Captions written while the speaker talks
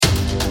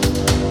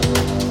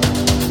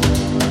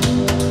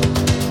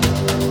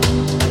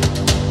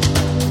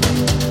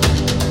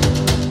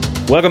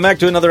Welcome back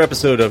to another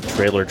episode of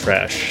Trailer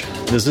Trash.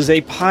 This is a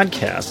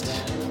podcast.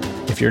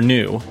 If you're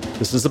new,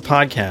 this is a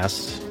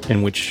podcast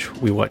in which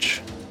we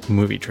watch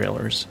movie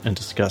trailers and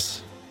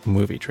discuss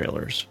movie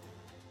trailers.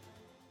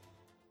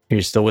 Are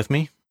you still with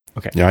me?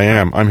 Okay. Yeah, I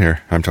am. I'm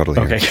here. I'm totally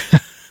here. Okay.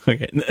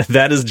 Okay.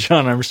 That is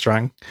John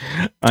Armstrong.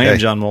 I am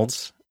John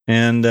Moltz.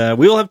 And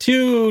we will have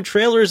two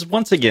trailers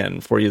once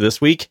again for you this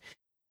week.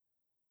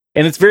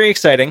 And it's very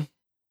exciting.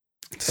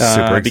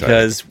 Super exciting.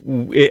 Because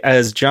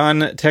as John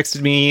texted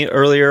me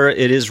earlier,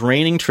 it is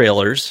raining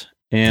trailers.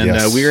 And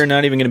we are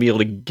not even going to be able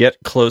to get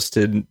close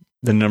to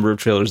the number of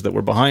trailers that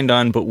we're behind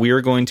on. But we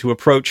are going to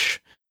approach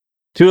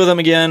two of them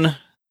again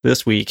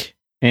this week.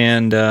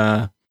 And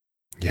the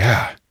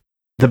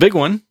big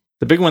one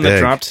that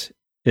dropped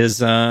is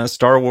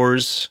Star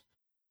Wars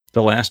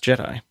The Last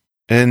Jedi.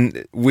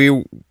 And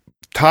we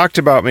talked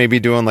about maybe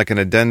doing like an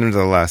addendum to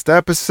the last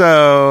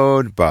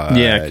episode, but...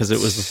 Yeah, because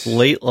it was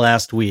late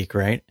last week,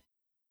 right?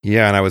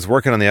 Yeah, and I was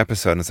working on the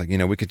episode, and it's like,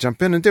 we could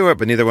jump in and do it,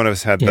 but neither one of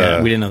us had we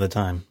didn't have the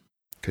time.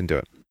 Couldn't do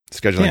it.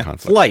 Scheduling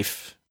conflict.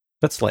 Life.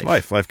 That's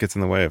life. Life gets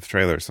in the way of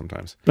trailers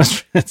sometimes.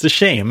 It's a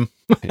shame.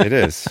 It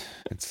is.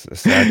 It's a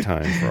sad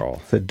time for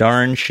all. It's a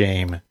darn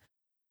shame.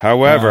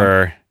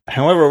 However,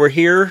 we're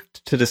here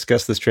to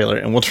discuss this trailer,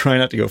 and we'll try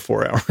not to go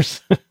 4 hours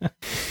on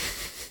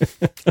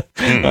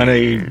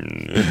a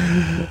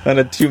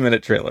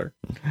 2-minute trailer.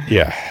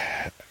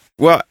 Yeah.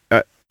 Well,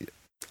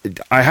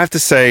 I have to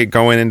say,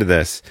 going into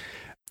this,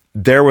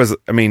 there was,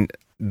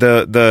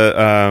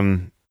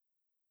 the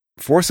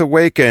Force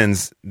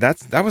Awakens,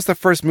 that was the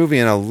first movie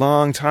in a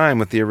long time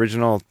with the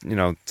original,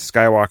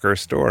 Skywalker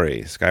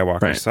story,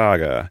 Skywalker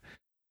saga.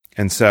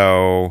 And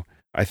so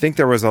I think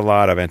there was a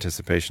lot of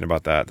anticipation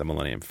about that. The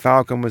Millennium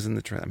Falcon was in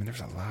the trailer.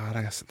 There's a lot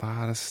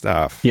of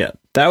stuff. Yeah,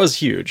 that was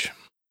huge.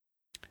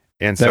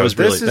 And so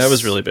that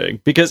was really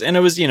big because, and it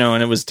was,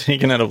 and it was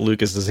taken out of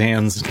Lucas's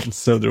hands.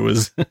 So there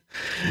was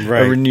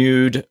a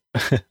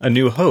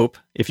new hope,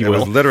 if you will. It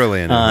was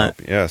literally a new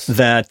hope, yes.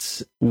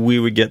 That we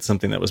would get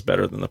something that was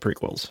better than the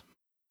prequels.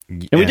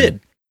 And we did.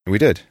 We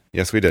did.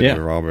 Yes, we did. Yeah.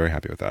 We were all very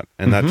happy with that.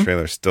 And that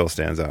trailer still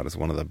stands out as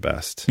one of the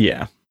best.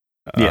 Yeah.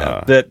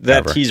 Yeah. That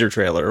ever. Teaser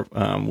trailer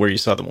where you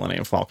saw the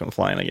Millennium Falcon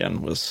flying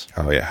again was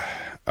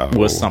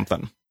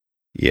something.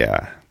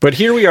 Yeah. But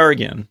here we are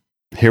again.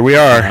 Here we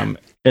are.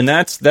 And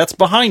that's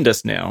behind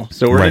us now.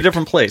 So we're in a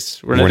different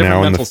place. We're in a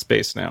different mental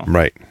space now.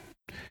 Right.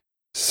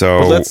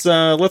 So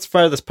let's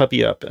fire this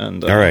puppy up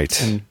and all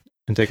right. And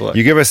take a look.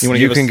 You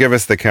can give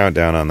us the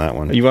countdown on that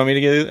one. You want me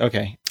to get it?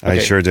 Okay. I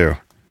sure do.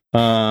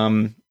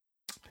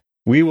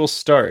 We will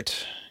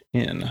start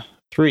in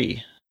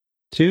 3,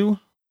 2,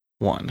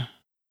 1.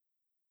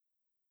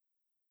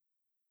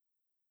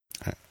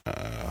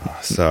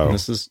 So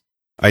this is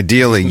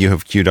ideally you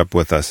have queued up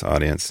with us,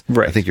 audience.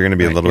 Right. I think you're going to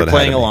be a little bit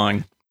playing ahead of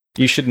along.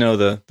 You should know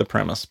the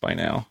premise by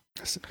now.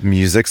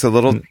 Music's a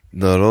little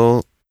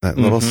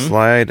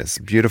slide. It's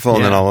beautiful,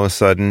 and then all of a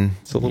sudden,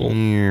 it's a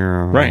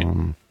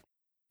little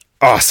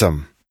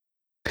awesome.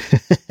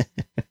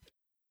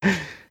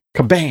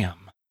 Kabam!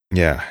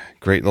 Yeah,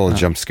 great little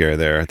jump scare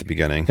there at the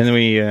beginning, and then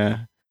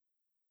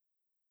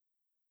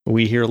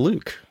we hear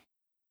Luke.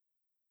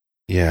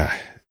 Yeah.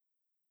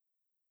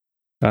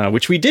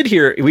 Which we did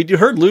hear. We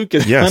heard Luke,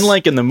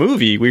 unlike in the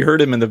movie, we heard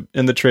him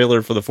in the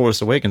trailer for The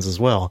Force Awakens as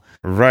well.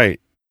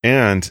 Right.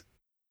 And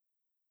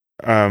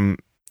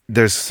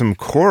there's some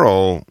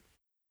choral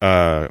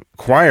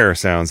choir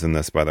sounds in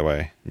this, by the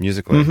way,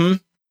 musically.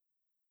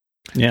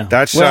 Mm-hmm. Yeah.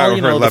 That shot of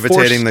her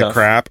levitating the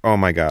crap. Oh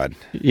my God.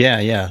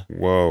 Yeah.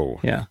 Whoa.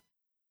 Yeah.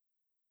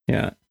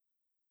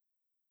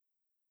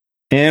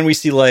 And we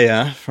see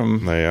Leia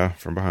from behind.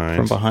 From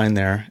behind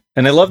there.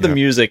 And I love the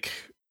music.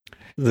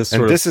 This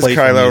is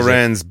Kylo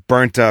Ren's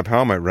burnt up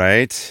helmet,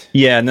 right?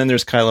 Yeah, and then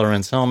there's Kylo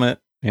Ren's helmet.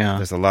 Yeah.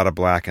 There's a lot of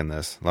black in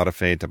this. A lot of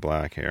fade to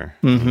black here.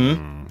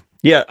 Mm-hmm.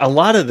 Yeah, a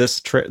lot of this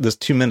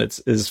 2 minutes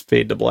is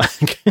fade to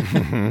black.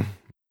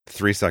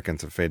 3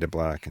 seconds of fade to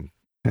black and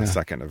a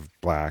second of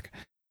black.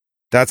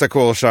 That's a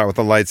cool shot with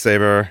the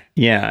lightsaber.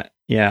 Yeah.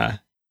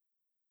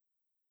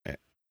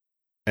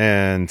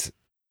 And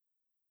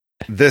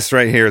this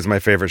right here is my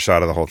favorite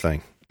shot of the whole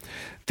thing.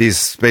 These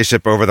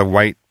spaceship over the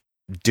white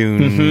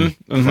dune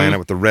planet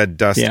with the red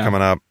dust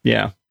coming up.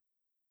 Yeah.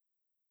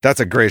 That's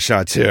a great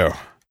shot too.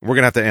 We're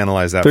going to have to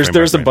analyze that.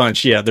 There's a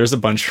bunch. Yeah, there's a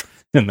bunch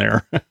in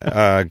there.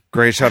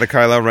 Great shot of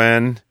Kylo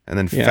Ren and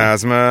then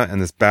Phasma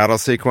and this battle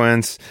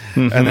sequence.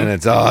 And then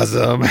it's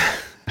awesome.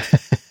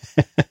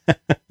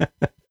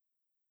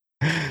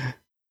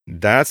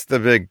 That's the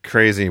big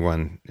crazy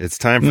one. It's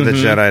time for the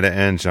Jedi to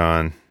end,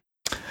 John.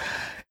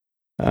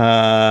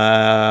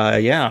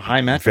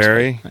 High mattress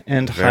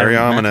very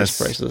ominous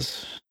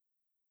prices.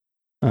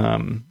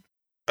 Wow,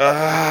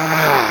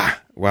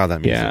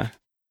 that music. Yeah.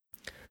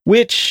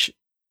 Which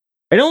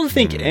I don't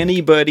think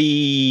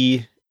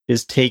anybody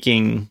is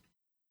taking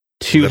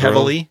too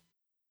heavily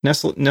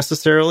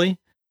necessarily.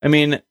 I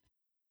mean,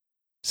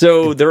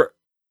 so there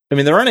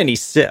aren't any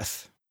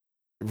Sith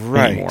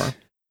anymore.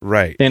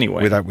 Right.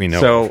 Anyway, that we know.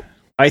 So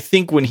I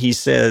think when he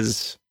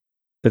says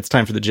it's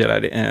time for the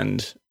Jedi to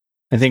end,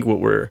 I think what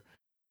we're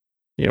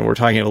we're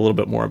talking a little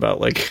bit more about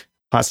like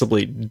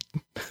possibly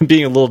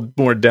being a little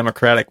more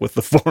democratic with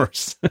the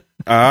Force.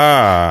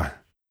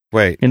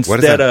 Wait.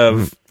 Instead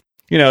of,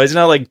 it's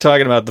not like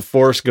talking about the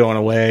Force going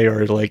away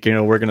or like,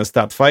 we're going to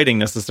stop fighting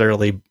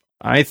necessarily.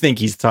 I think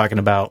he's talking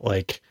about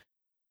like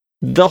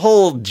the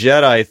whole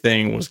Jedi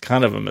thing was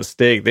kind of a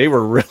mistake. They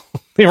were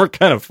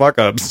kind of fuck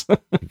ups.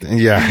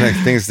 Yeah,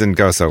 things didn't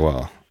go so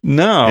well.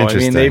 No, I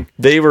mean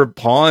they were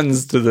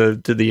pawns to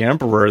the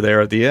Emperor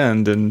there at the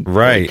end, and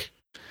right,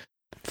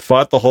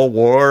 fought the whole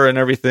war and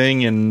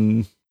everything,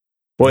 and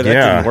boy, that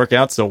didn't work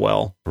out so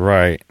well.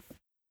 Right.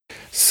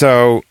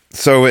 So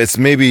it's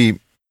maybe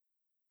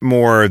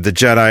more the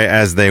Jedi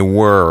as they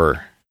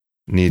were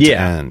need to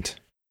end.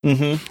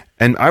 Mm-hmm.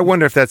 And I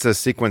wonder if that's a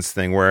sequence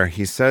thing where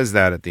he says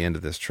that at the end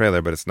of this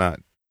trailer, but it's not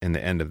in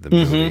the end of the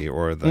movie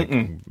or like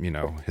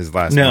his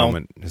last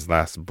moment, his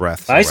last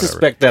breath. I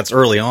suspect that's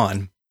early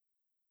on.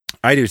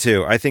 I do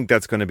too. I think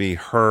that's going to be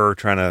her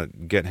trying to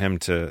get him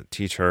to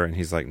teach her, and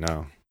he's like,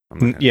 "No,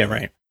 I'm not." Yeah,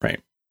 right.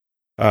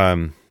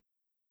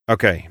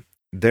 Okay.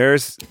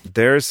 There's.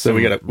 So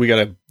we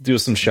gotta do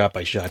some shot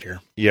by shot here.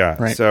 Yeah.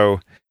 Right. So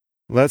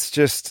let's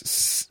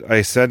just.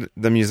 I said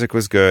the music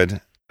was good,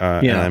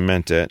 and I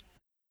meant it.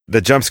 The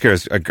jump scare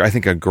is, I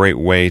think, a great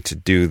way to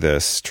do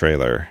this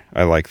trailer.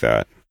 I like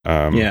that.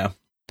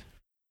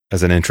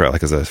 As an intro,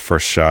 like as a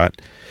first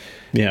shot.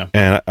 Yeah.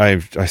 And I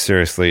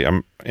seriously,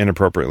 I'm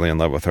inappropriately in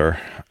love with her.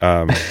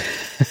 I'm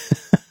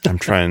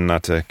trying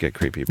not to get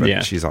creepy,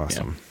 but she's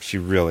awesome. Yeah. She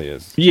really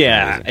is.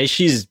 Yeah,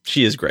 amazing.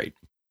 She is great.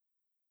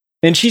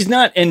 And she's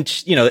not,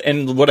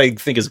 and what I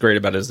think is great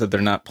about it is that they're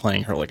not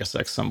playing her like a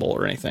sex symbol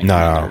or anything.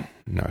 No,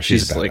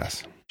 she's a badass. Like,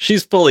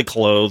 she's fully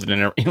clothed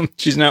and everything.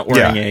 She's not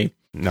wearing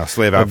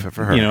slave outfit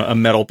for her. A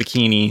metal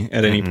bikini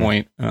at any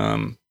point.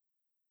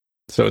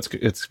 So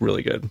it's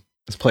really good.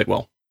 It's played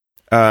well.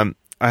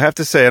 I have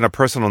to say, on a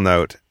personal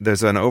note,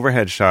 there's an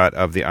overhead shot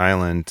of the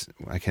island.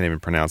 I can't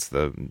even pronounce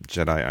the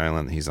Jedi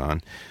island that he's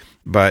on,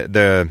 but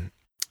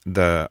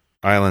the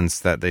islands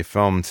that they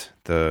filmed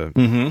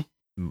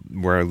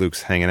where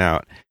Luke's hanging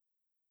out.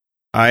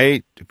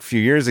 A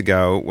few years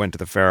ago, went to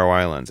the Faroe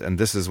Islands, and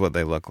this is what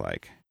they look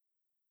like.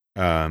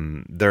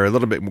 They're a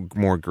little bit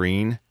more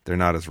green. They're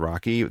not as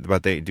rocky,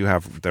 but they do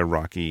have their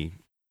rocky,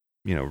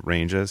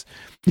 ranges.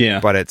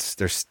 Yeah. But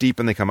they're steep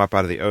and they come up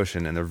out of the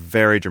ocean, and they're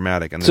very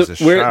dramatic. And so there's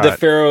a where shot.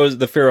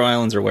 The Faroe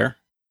Islands are where?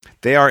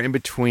 They are in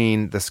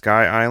between the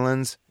Sky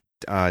Islands,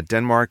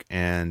 Denmark,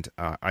 and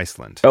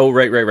Iceland. Oh,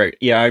 right.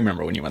 Yeah, I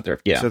remember when you went there.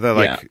 Yeah. So they're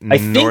like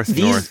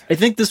north. I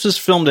think this was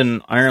filmed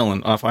in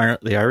Ireland, off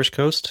the Irish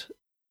coast.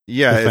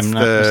 Yeah, if I'm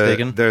not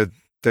mistaken.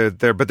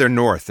 They're but they're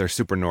north. They're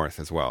super north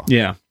as well.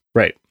 Yeah.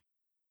 Right.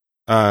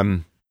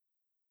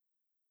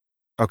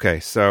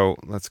 Okay, so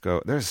let's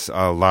go. There's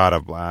a lot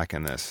of black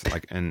in this,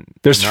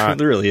 there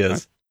really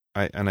is.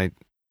 I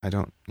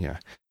don't. Yeah.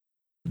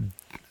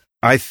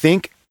 I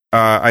think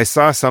I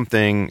saw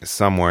something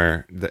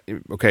somewhere.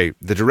 The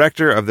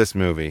director of this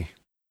movie,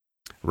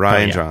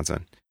 Rian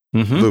Johnson,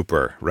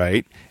 Looper,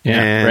 right?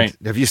 Yeah, and right.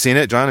 Have you seen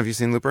it, John? Have you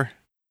seen Looper?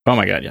 Oh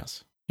my God,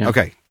 yes. Yeah.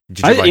 Okay. Did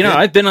you like it?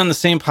 I've been on the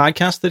same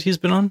podcast that he's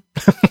been on.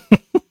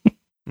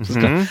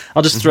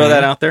 I'll just throw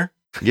that out there.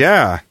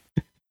 Yeah.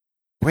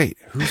 Wait,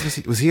 who was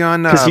he? Was he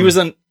on? Because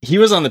he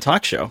was on the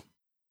talk show.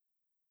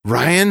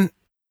 Ryan.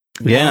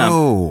 Yeah.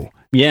 Oh,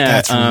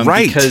 yeah. That's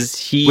right. Because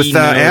he with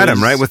knows,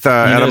 Adam, right? With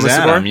Adam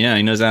Lissador. Yeah,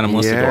 he knows Adam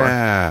Lissador.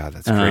 Yeah,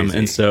 that's crazy.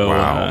 And so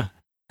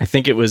I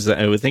think it was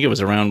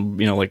around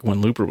like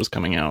when Looper was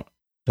coming out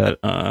that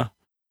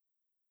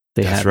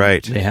they had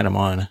him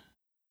on.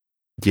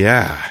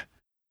 Yeah.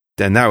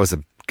 Then that was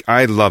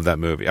I love that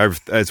movie.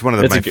 It's one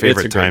of my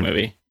favorite time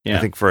movie. Yeah. I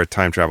think for a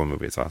time travel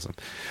movie, it's awesome.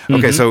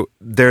 Okay, so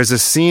there's a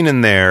scene in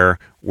there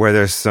where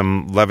there's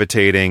some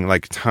levitating,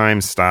 like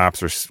time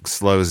stops or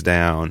slows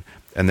down,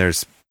 and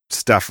there's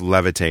stuff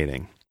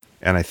levitating.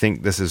 And I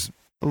think this is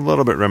a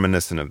little bit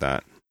reminiscent of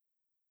that,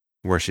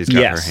 where she's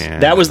got her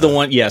hand. That was the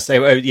one. Yes,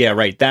 yeah,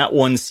 right. That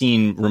one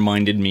scene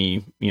reminded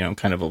me,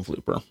 kind of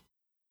Looper.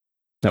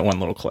 That one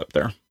little clip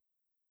there.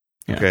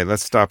 Yeah. Okay,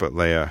 let's stop at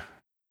Leia.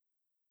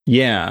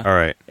 Yeah. All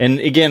right. And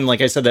again, like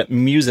I said, that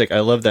music,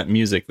 I love that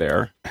music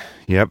there.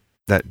 Yep.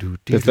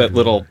 It's that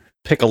little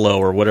piccolo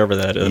or whatever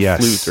that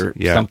is, flute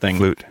or something.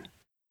 Flute.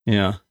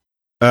 Yeah.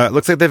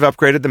 Looks like they've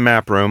upgraded the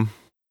map room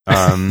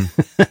a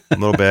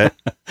little bit.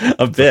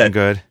 A bit.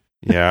 Good.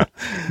 Yeah.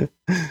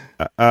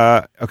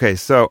 Okay,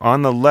 so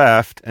on the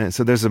left, and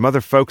so there's some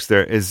other folks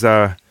there. Is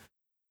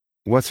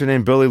what's her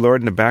name? Billie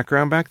Lourd in the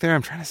background back there?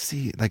 I'm trying to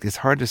see. Like, it's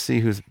hard to see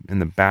who's in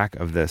the back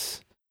of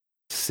this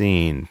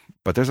scene.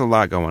 But there's a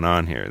lot going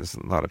on here. There's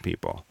a lot of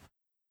people.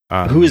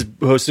 Who's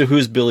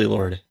Billie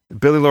Lourd?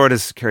 Billie Lourd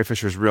is Carrie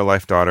Fisher's real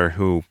life daughter,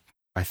 who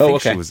I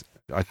think she was.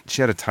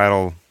 She had a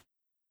title.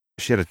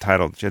 I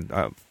don't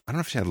know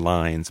if she had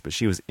lines, but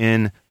she was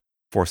in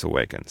Force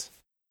Awakens.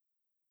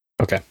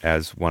 Okay.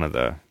 As one of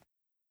the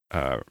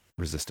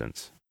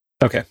resistance.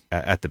 Okay.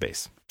 At the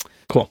base.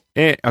 Cool.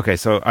 Okay,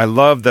 so I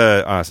love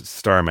the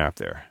star map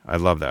there. I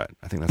love that.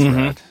 I think that's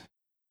rad.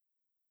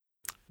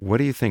 What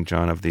do you think,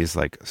 John, of these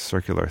like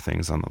circular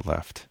things on the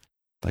left?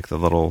 like the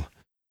little,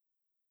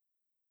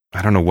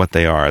 I don't know what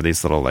they are.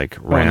 These little like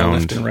round,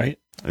 left and right.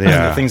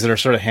 Yeah, the things that are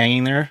sort of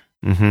hanging there.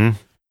 Mm-hmm.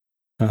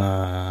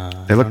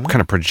 They look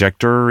kind of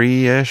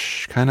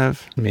projector-y-ish, kind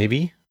of.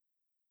 Maybe.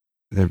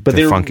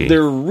 They're funky.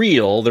 They're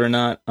real. They're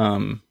not.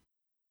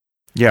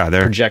 Yeah,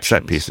 they're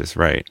set pieces,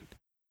 right?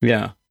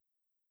 Yeah.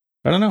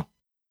 I don't know.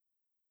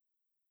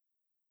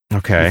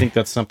 Okay. I think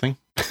that's something.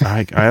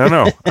 I don't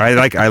know.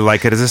 I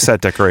like it as a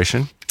set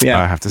decoration. Yeah,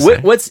 I have to say.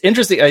 What's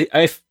interesting,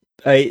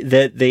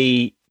 that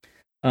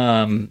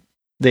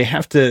they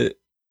have to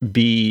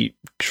be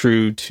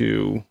true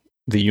to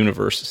the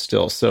universe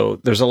still. So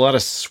there's a lot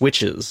of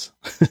switches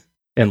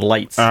and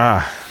lights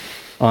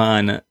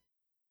on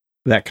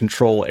that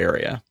control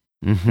area,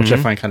 which I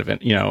find kind of,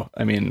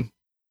 I mean.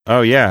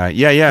 Oh yeah.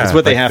 That's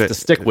what they have to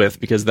stick with,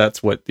 because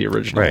that's what the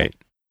original. Right.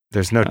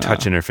 There's no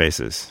touch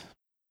interfaces.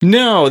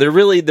 No,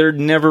 there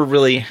never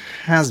really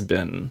has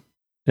been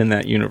in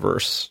that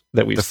universe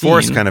that we've seen. The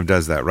Force kind of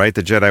does that, right?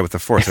 The Jedi with the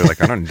Force, they're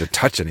like, I don't need to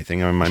touch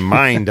anything. I mean, my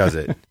mind does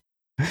it.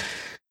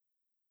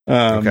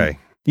 Okay.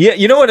 Yeah,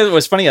 you know what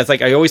was funny? It's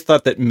like I always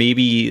thought that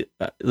maybe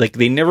like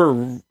they never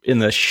in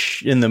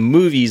the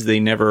movies they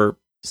never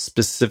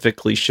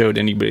specifically showed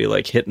anybody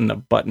like hitting a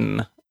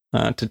button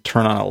to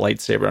turn on a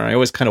lightsaber, and I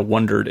always kind of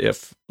wondered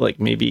if like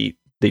maybe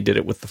they did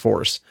it with the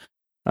Force,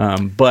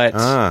 but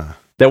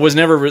that was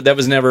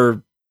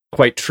never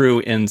quite true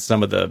in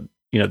some of the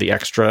the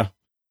extra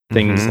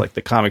things like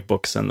the comic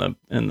books and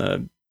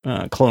the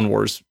Clone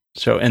Wars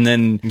show, and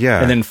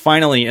then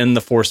finally in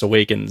The Force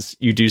Awakens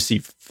you do see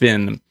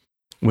Finn.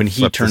 When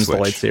he turns the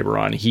lightsaber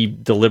on, he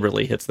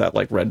deliberately hits that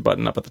like red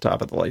button up at the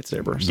top of the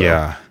lightsaber. So.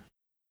 Yeah.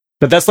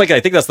 But I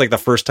think that's like the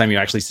first time you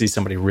actually see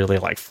somebody really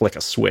like flick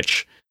a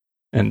switch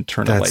and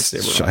turn a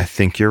lightsaber on. I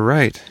think you're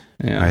right.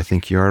 Yeah. I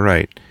think you're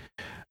right.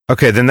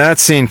 Okay, then that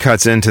scene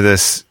cuts into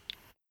this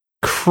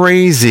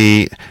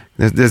crazy,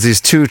 there's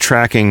these two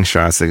tracking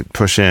shots that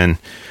push in.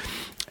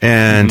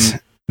 And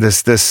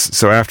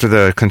so after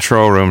the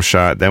control room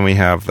shot, then we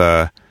have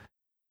the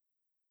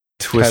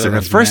twisted.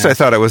 At first I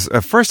thought that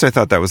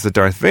was the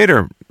Darth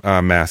Vader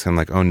mask. I'm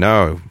like, oh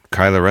no,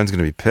 Kylo Ren's going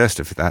to be pissed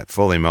if that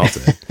fully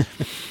melted.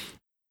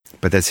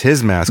 But that's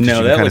his mask.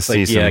 No, that looks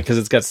like because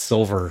it's got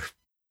silver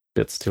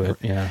bits to it.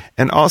 Yeah,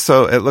 and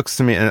also it looks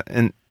to me,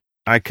 and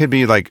I could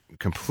be like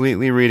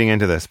completely reading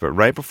into this, but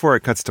right before it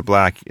cuts to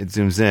black, it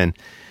zooms in.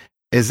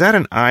 Is that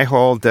an eye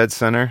hole dead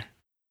center?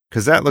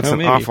 Because that looks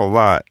awful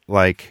lot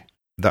like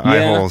the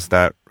eye holes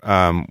that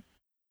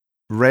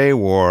Rey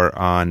wore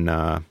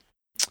on.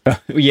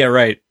 Yeah,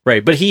 right.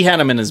 But he had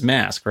them in his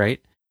mask,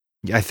 right?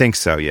 I think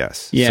so,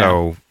 yes. Yeah,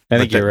 so I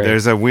think you're right.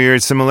 There's a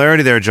weird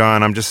similarity there,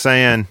 John. I'm just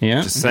saying.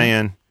 Yeah. Just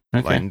saying.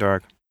 Okay. Light and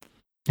dark.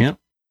 Yeah.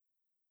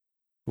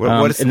 What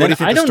do you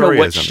think I the don't know story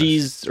what is on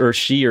she's or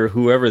she or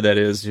whoever that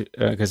is,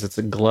 because it's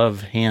a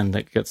glove hand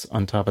that gets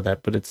on top of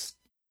that, but it's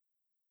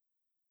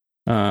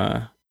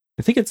I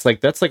think it's like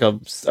that's like a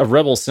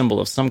rebel symbol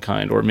of some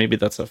kind, or maybe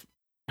that's a.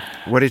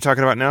 What are you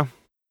talking about now?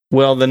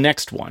 Well, the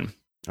next one.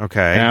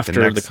 Okay.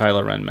 After the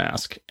Kylo Ren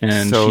mask,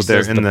 and so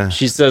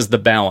she says the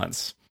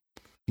balance.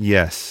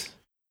 Yes,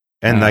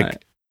 and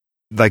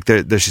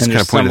she's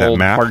kind of pointing at that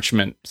map.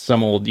 Parchment,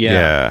 some old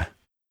yeah.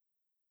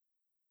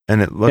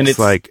 And it looks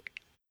like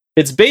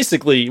it's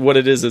basically what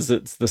it is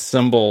it's the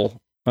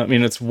symbol. I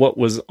mean, it's what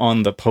was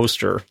on the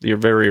poster, the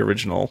very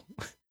original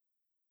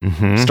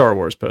Star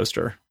Wars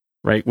poster,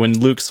 right? When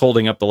Luke's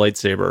holding up the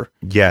lightsaber.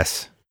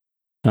 Yes.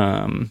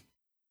 And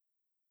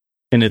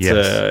it's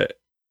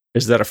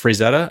is that a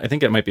Frazetta? I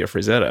think it might be a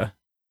Frazetta.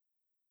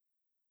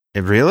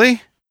 It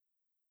really?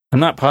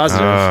 I'm not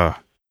positive.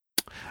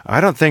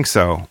 I don't think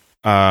so.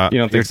 You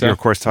don't think so? You're, of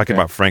course, talking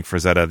about Frank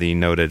Frazetta, the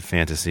noted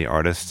fantasy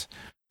artist.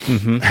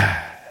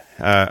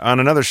 On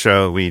another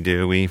show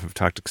we've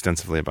talked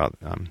extensively about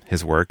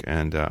his work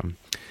and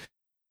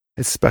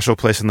its special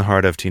place in the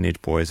heart of teenage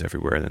boys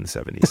everywhere in the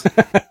 70s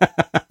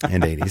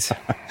and 80s.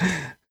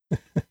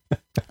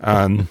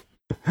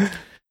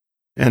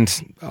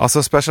 And also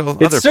special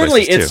other places too.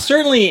 It's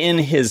certainly in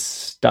his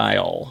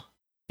style.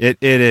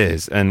 It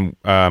is, and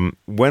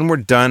when we're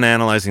done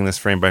analyzing this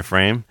frame by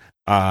frame,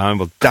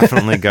 we'll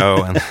definitely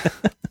go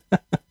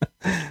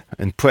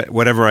and put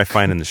whatever I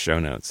find in the show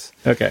notes.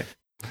 Okay.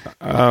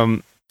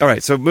 All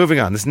right. So moving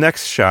on, this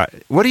next shot.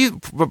 What do you?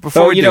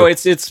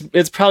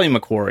 It's probably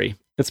McQuarrie.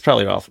 It's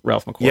probably Ralph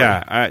McQuarrie.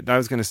 Yeah, I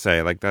was going to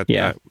say like that.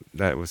 Yeah.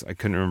 That was I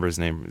couldn't remember his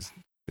name. It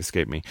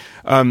escaped me.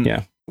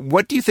 Yeah.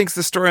 What do you think's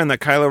the story on that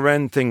Kylo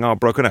Ren thing all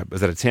broken up?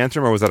 Was that a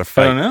tantrum or was that a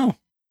fight? I don't know.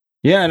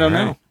 Yeah, I don't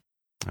know.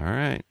 All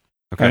right.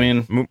 Okay. I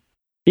mean,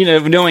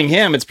 knowing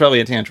him, it's probably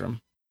a tantrum.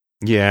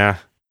 Yeah,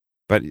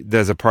 but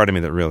there's a part of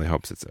me that really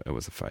hopes it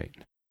was a fight.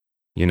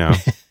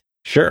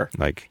 Sure.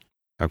 Like,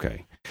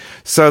 okay.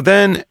 So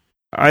then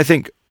I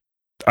think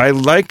I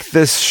like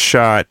this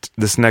shot,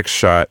 this next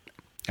shot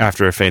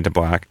after a fade to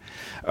black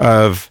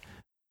of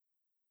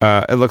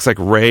it looks like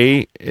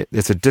Rey.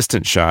 It's a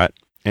distant shot.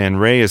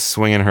 And Rey is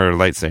swinging her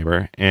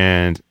lightsaber,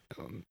 and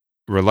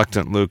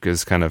reluctant Luke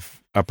is kind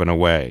of up and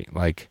away.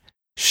 Like,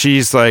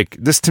 she's like,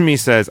 this to me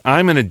says,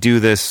 I'm going to do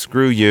this,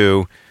 screw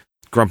you,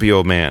 grumpy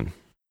old man.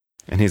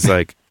 And he's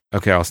like,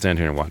 okay, I'll stand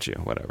here and watch you,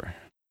 whatever.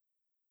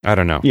 I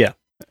don't know. Yeah.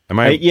 Am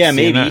I? Yeah,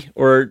 maybe. That?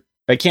 Or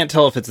I can't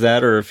tell if it's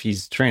that or if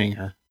he's training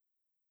her.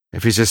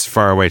 If he's just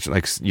far away,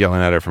 like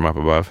yelling at her from up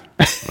above.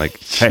 Like,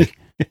 hey,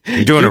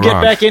 you're doing it wrong.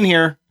 Get back in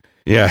here.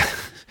 Yeah.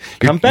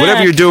 Come back.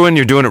 Whatever you're doing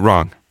it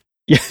wrong.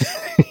 Yeah.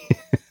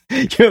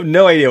 You have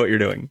no idea what you're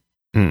doing.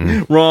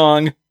 Mm-mm.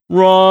 Wrong.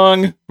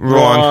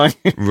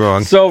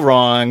 So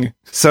wrong.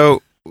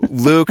 So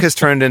Luke has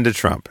turned into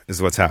Trump is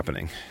what's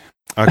happening.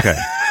 Okay,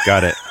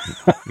 got it.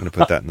 I'm going to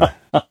put that in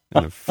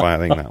the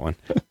filing, that one.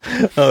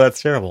 Oh,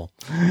 that's terrible.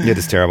 It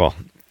is terrible.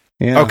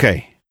 Yeah.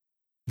 Okay.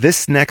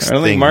 This next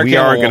thing Mark we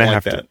Hamill are going to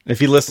have that.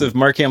 to... If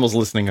Mark Hamill's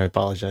listening, I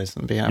apologize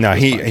on behalf No, of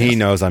he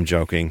knows I'm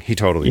joking. He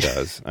totally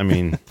does. I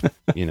mean,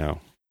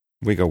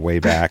 we go way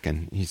back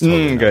and he's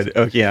totally good.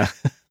 Oh, yeah.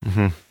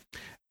 Mm-hmm.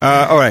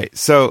 All right.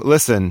 So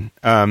listen,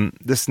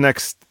 this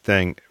next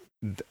thing,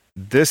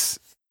 this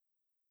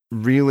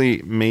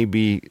really may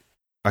be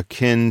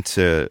akin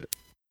to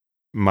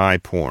my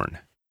porn.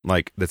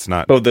 Like, that's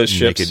not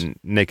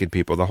naked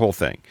people, the whole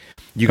thing.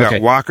 You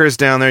got walkers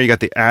down there, you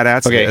got the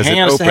AT-ATs. Okay, hang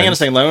on a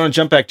second. I want to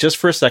jump back just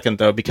for a second,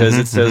 though, because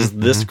it says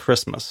this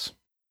Christmas.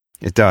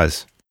 It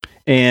does.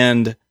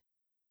 And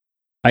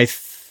I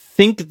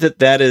think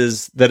that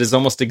is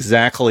almost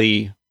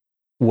exactly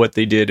what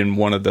they did in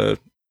one of the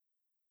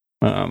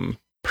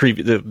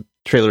the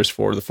trailers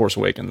for The Force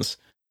Awakens.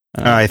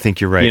 I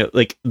think you're right.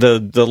 Like the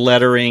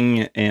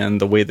lettering and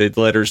the way the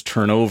letters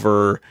turn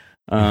over,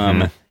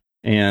 and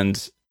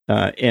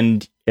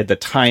at the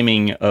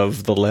timing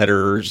of the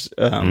letters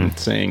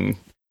saying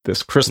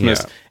this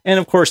Christmas. Yeah. And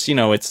of course,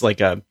 it's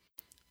like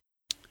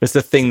it's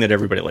the thing that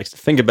everybody likes to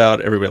think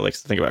about. Everybody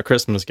likes to think about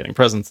Christmas, getting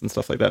presents and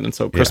stuff like that. And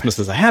so Christmas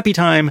is a happy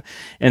time.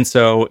 And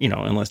so,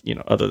 unless,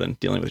 other than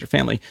dealing with your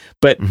family,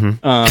 but,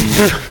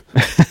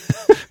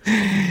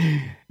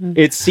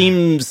 it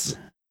seems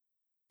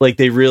like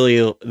they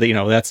really,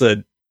 that's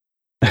a,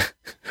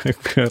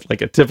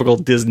 like a typical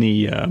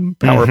Disney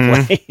power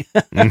play.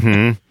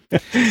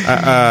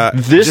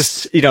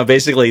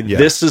 Basically,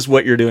 this is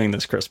what you're doing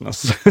this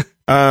Christmas.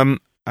 I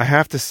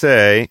have to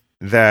say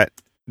that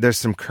there's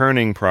some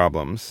kerning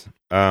problems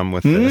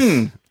with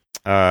this.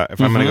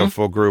 If I'm going to go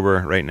full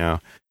Gruber right now.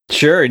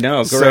 Sure,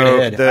 no, go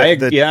right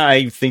ahead.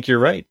 I think you're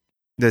right.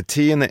 The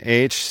T and the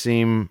H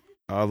seem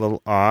a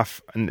little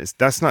off, and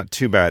that's not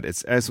too bad.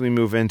 It's as we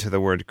move into the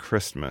word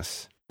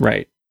Christmas.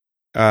 Right.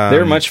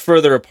 They're much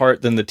further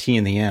apart than the T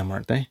and the M,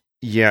 aren't they?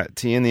 Yeah,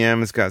 T and the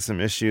M has got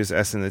some issues.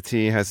 S and the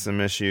T has some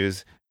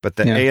issues. But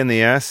the A and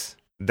the S,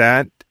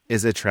 that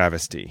is a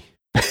travesty.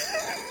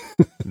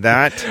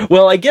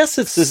 Well, I guess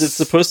it's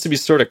supposed to be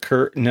sort of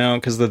No,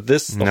 because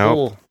it's the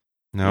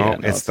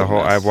whole.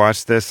 I've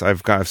watched this.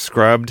 I've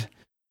scrubbed.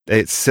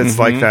 It sits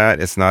like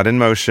that. It's not in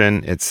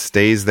motion. It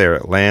stays there.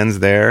 It lands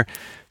there.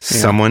 Yeah.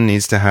 Someone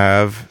needs to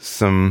have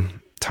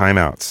some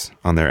timeouts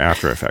on their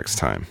After Effects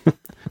time.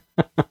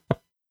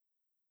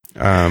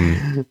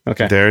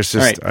 Okay. There's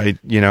just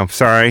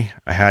sorry,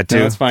 I had to.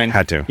 No, that's fine.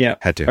 Had to. Yeah.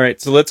 Had to. All right,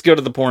 so let's go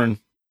to the porn.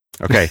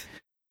 Okay.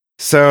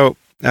 So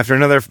after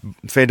another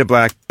fade to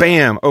black,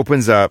 bam,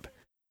 opens up.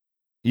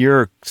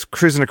 You're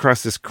cruising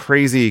across this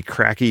crazy,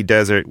 cracky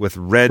desert with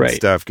red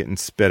stuff getting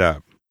spit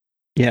up.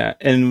 Yeah,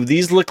 and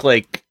these look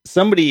like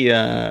somebody,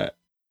 I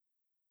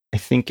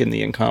think in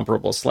the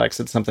Incomparable Slack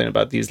said something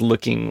about these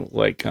looking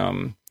like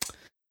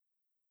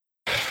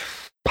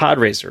pod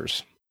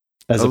racers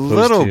as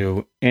opposed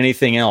to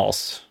anything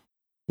else,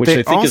 which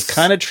I think is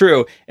kind of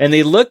true. And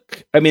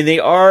they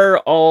are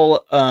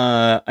all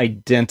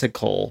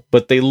identical,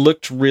 but they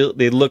look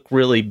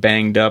really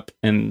banged up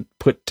and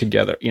put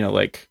together,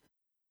 like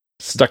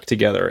stuck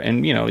together.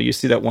 And, you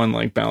see that one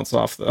like bounce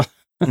off the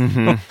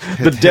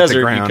the desert.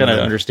 You kind of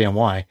understand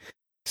why.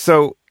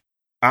 So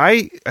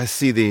I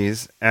see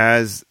these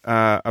as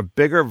a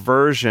bigger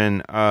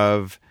version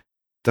of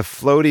the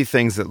floaty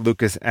things that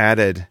Lucas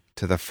added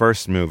to the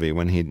first movie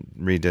when he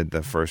redid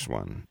the first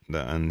one,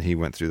 and he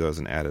went through those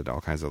and added all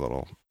kinds of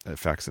little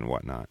effects and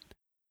whatnot.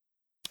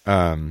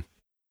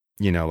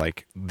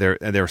 Like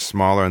they're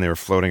smaller and they were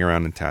floating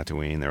around in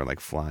Tatooine. They were like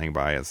flying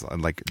by as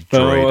like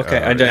droid. Oh, okay.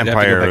 I don't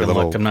Empire, have to go back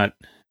and look. I'm not.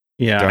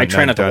 Yeah, I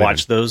try not to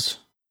watch those.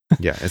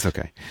 Yeah, it's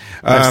okay.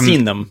 I've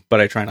seen them, but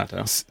I try not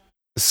to.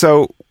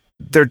 So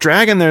they're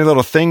dragging their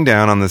little thing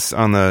down on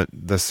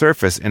the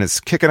surface, and it's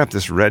kicking up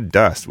this red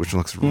dust, which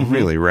looks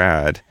really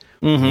rad.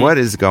 What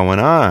is going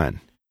on?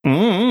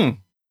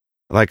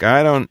 Like,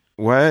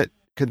 what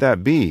could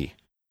that be?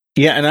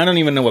 Yeah, and I don't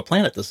even know what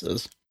planet this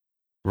is.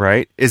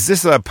 Right? Is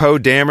this a Poe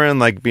Dameron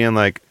like being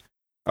like,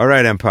 all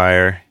right,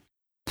 Empire,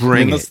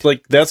 bring it?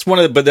 That's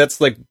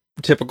that's like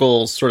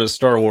typical sort of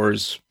Star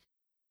Wars.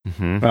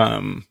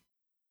 The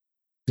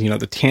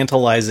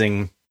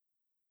tantalizing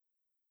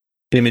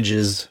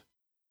images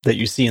that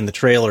you see in the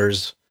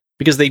trailers,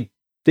 because they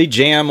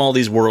jam all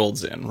these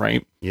worlds in,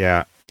 right?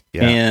 Yeah.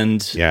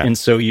 And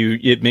so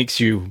it makes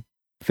you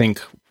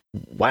think,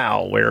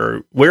 wow,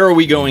 where are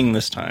we going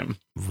this time?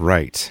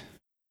 Right.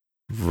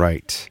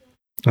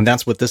 And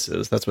that's what this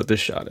is. That's what this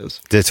shot is.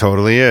 It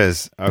totally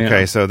is. Okay,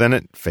 Yeah. so then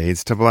it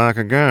fades to black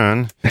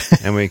again,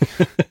 and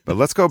but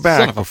let's go back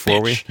Son of a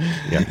before bitch.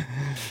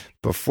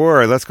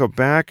 let's go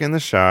back in the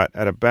shot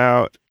at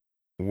about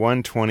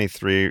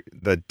 123.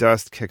 The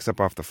dust kicks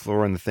up off the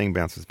floor, and the thing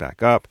bounces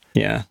back up.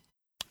 Yeah.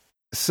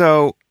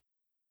 So,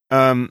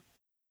 I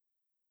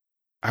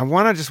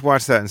want to just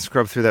watch that and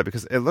scrub through that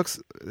because it looks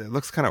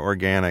kind of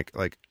organic.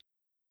 Like,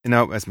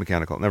 no, that's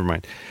mechanical. Never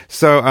mind.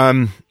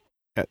 So,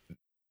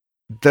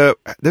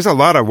 there's a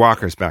lot of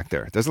walkers back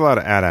there. There's a lot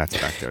of AT-ATs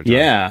back there, John.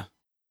 Yeah.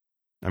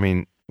 I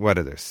mean, what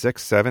are there?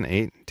 6, 7,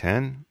 8,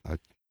 10?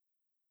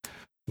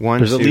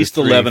 There's at least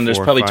 11. There's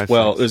probably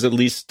 12. There's at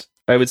least,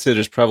 I would say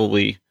there's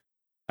probably,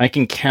 I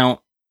can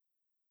count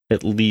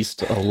at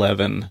least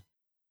 11.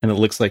 And it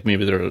looks like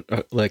maybe there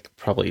are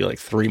probably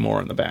 3 more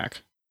in the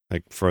back.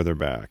 Like further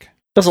back.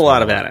 That's a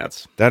lot of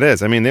AT-ATs. That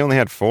is. I mean, they only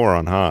had 4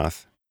 on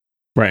Hoth.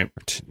 Right.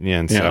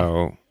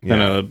 So, yeah.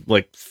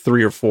 And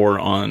 3 or 4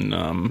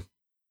 on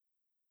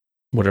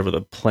whatever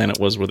the planet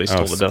was where they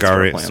stole the Death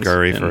Star plans.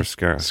 Scurry for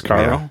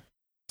Scarrow?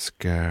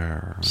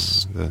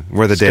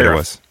 Where the data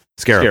was.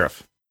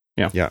 Scarif.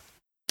 Yeah.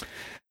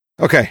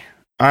 Okay.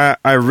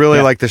 I really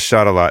like this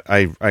shot a lot.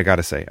 I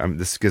gotta say.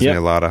 This gives me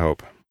a lot of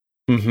hope.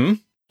 Mm-hmm.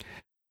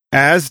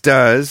 As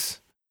does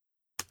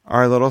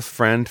our little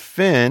friend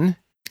Finn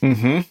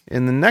in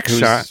the next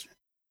shot.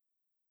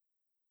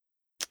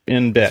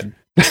 In bed.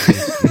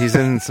 He's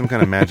in some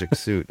kind of magic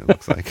suit, it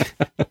looks like.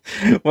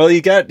 Well,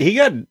 he got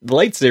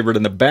lightsabered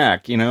in the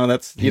back, you know,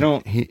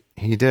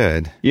 he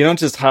did. You don't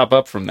just hop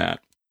up from that.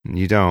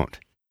 You don't.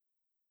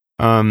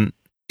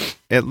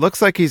 It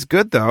looks like he's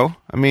good though.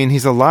 I mean,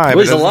 he's alive.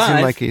 Well, he's it doesn't alive.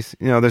 seem like he's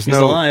He's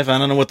alive. I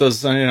don't know what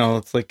those,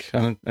 it's like,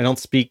 I don't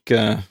speak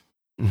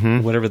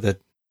whatever the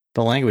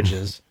language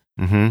is.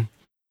 Mm-hmm.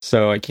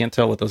 So I can't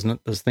tell what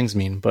those things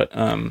mean, but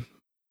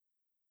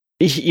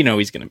he's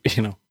going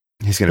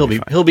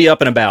to, he'll be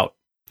up and about.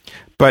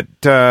 But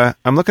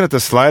I'm looking at the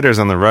sliders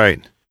on the right.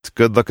 It's a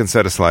good looking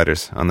set of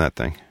sliders on that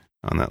thing,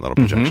 on that little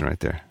projection right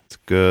there. It's a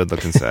good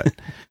looking set.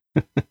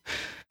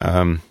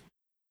 All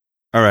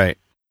right.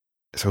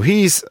 So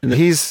he's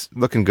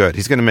looking good.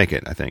 He's going to make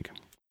it, I think.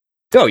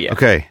 Oh, yeah.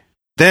 Okay.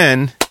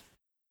 Then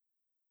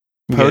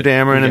Poe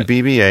Dameron and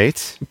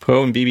BB-8.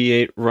 Poe and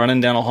BB-8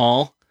 running down a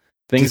hall.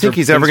 Do you think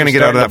he's ever going to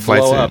get out of that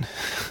flight suit?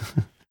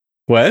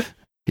 What?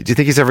 Do you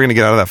think he's ever going to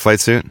get out of that flight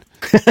suit?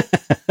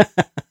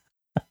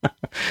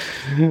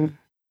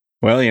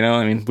 Well,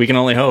 we can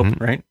only hope,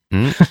 right?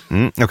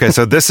 Okay,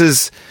 so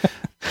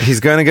he's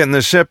going to get in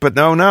the ship, but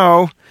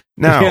no.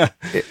 Yeah.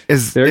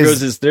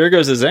 There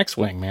goes his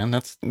X-Wing, man.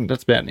 That's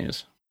bad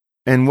news.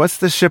 And what's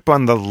the ship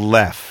on the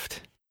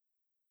left?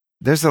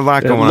 There's a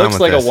lot going on with this. It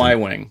looks like a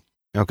Y-Wing.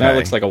 Okay. That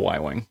looks like a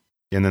Y-Wing.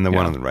 And then the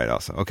one on the right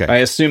also. Okay. I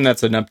assume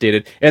that's an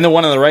updated. And the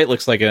one on the right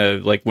looks like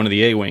one of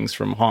the A-Wings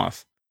from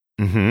Hoth.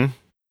 Mm-hmm.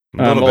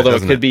 Although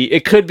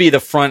it could be the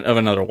front of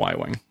another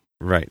Y-Wing.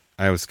 Right.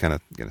 I was kind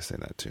of going to say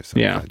that too. So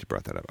I'm glad you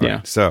brought that up. All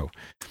right. So,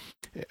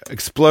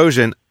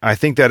 explosion. I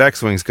think that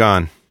X-Wing's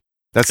gone.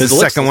 That's the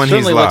second one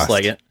he's lost. Looks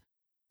like it.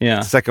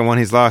 Yeah. Second one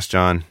he's lost,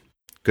 John.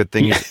 Good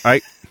thing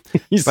by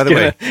the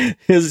way,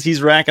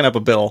 he's racking up a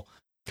bill.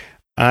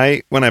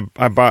 When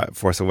I bought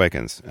Force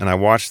Awakens and I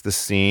watched the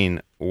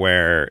scene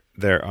where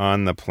they're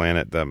on the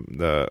planet,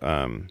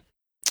 the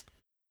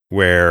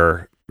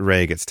where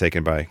Rey gets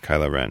taken by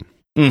Kylo Ren.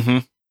 Mm-hmm.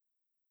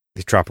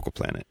 The tropical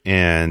planet.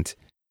 And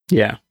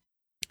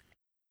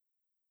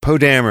Poe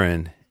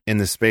Dameron, in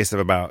the space of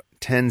about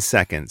 10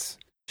 seconds,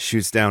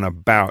 shoots down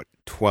about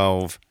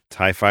 12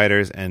 TIE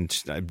fighters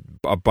and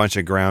a bunch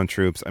of ground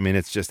troops. I mean,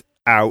 it's just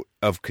out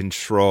of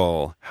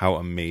control how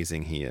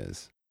amazing he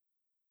is.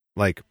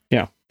 Like,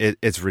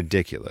 it's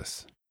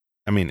ridiculous.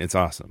 I mean, it's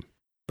awesome,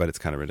 but it's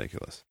kind of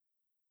ridiculous.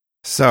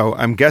 So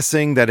I'm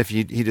guessing that if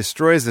he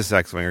destroys this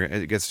X-Wing, or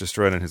it gets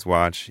destroyed on his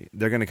watch,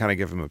 they're going to kind of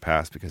give him a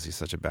pass because he's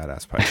such a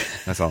badass pilot.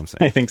 That's all I'm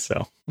saying. I think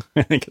so.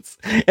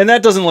 And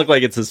that doesn't look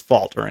like it's his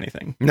fault or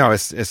anything. No,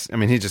 I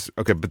mean, he just,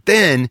 okay. But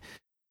then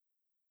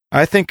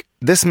I think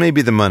this may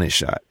be the money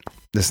shot.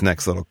 This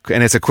next and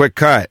it's a quick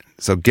cut.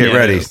 So get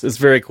ready. It's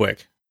very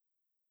quick.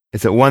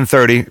 It's at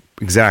 1:30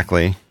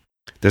 exactly.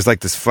 There's like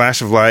this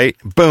flash of light,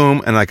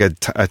 boom, and like a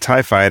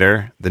TIE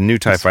fighter, the new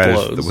TIE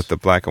fighter with the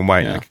black and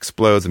white, like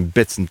explodes and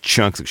bits and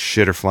chunks of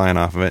shit are flying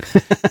off of it.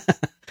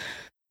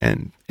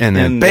 and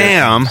then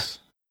bam!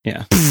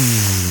 Yeah.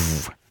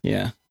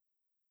 Yeah.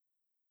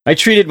 I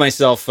treated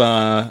myself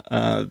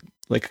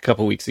like a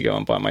couple weeks ago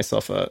and bought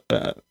myself a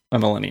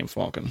Millennium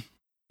Falcon.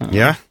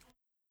 Yeah?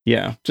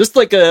 Yeah. Just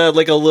like a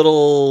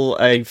little,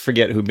 I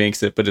forget who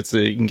makes it, but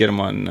you can get them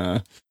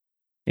on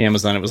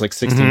Amazon. It was like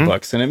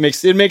 $16, and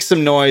it makes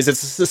some noise.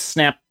 It's a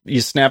snap.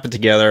 You snap it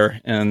together,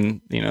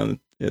 and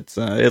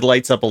it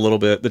lights up a little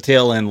bit. The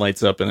tail end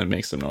lights up, and it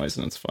makes some noise,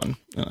 and it's fun.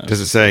 Does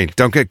it say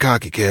 "Don't get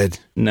cocky, kid"?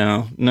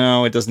 No,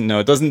 it doesn't. No,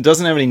 it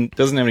doesn't have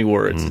any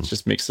words. It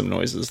just makes some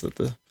noises that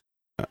the.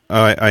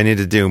 I need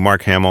to do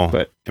Mark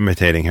Hamill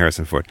imitating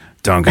Harrison Ford.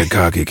 Don't get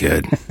cocky,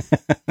 kid.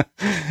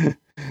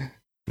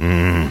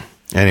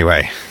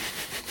 Anyway.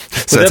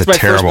 So that's my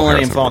first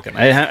Millennium Harrison Falcon.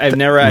 I've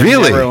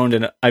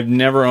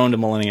never owned a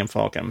Millennium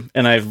Falcon,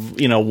 and I've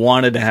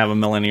wanted to have a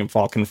Millennium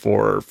Falcon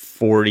for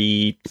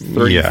 40,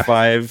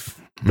 35,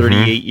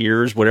 38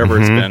 years, whatever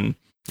it's been.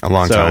 A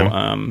long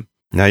time.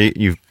 Now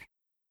you've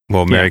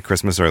Merry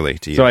Christmas early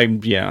to you. So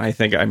I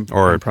think I'm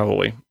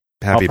probably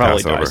Happy I'll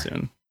probably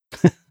Passover.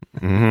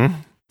 Die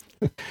soon.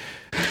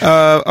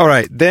 All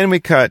right, then we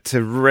cut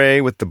to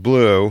Ray with the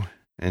blue,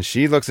 and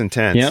she looks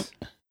intense.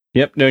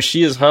 Yep. No,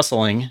 she is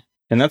hustling,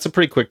 and that's a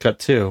pretty quick cut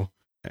too.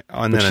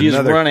 And then she's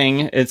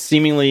running. It's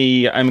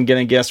seemingly, I'm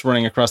gonna guess,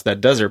 running across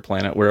that desert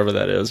planet, wherever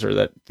that is, or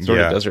that sort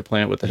of desert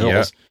planet with the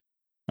hills.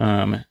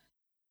 And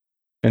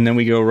then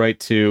we go right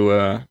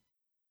to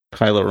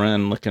Kylo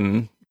Ren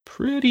looking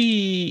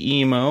pretty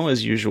emo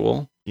as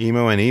usual.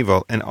 Emo and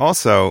evil, and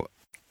also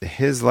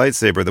his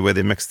lightsaber. The way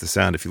they mix the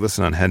sound, if you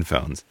listen on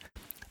headphones,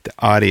 the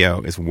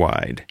audio is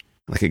wide.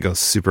 Like it goes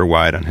super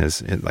wide on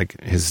his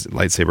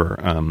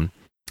lightsaber.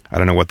 I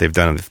don't know what they've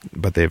done,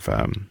 but they've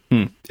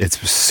it's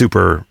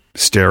super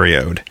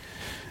stereoed.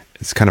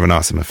 It's kind of an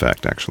awesome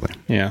effect, actually.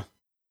 Yeah,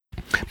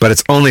 but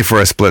it's only for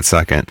a split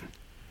second.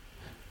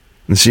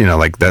 It's,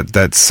 like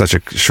that's such a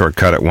short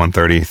cut at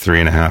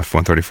 133.5,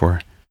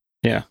 134.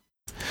 Yeah.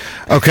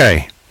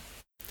 Okay.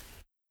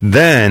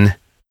 Then,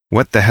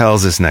 what the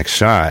hell's this next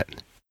shot,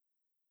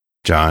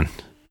 John?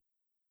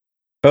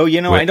 Oh,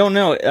 I don't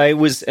know. I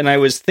was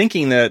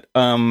thinking that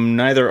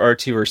neither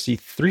R2 or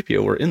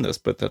C-3PO were in this,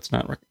 but that's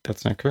not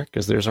correct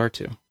because there's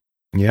R2.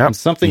 Yeah,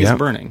 something is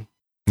burning.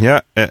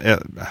 Yeah,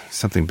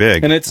 something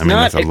big, and it's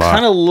not. It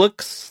kind of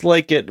looks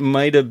like it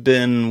might have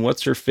been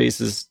what's her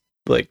face's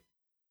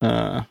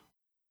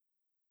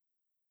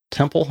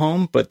temple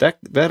home, but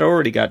that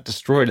already got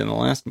destroyed in the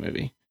last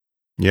movie.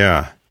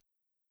 Yeah.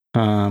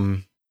 So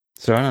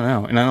I don't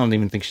know, and I don't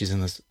even think she's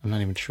in this. I'm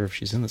not even sure if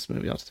she's in this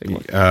movie. I'll have to take a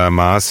look.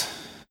 Maz.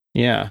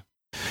 Yeah.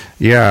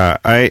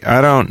 I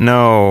don't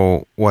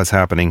know what's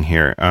happening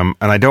here. And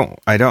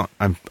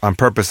I'm on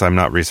purpose. I'm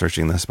not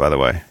researching this, by the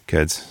way,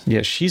 kids.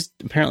 Yeah, she's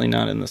apparently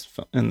not in this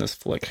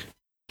flick.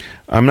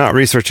 I'm not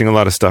researching a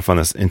lot of stuff on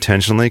this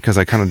intentionally because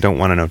I kind of don't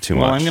want to know too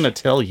much. Well, I'm going to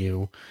tell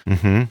you,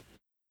 and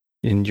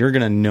you're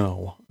going to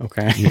know.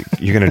 Okay,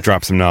 you're going to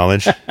drop some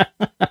knowledge.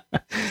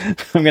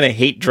 I'm going to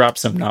hate drop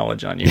some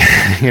knowledge on you.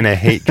 You're going to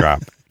hate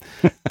drop.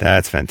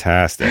 That's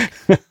fantastic.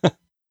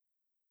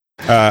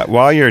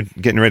 While you're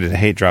getting ready to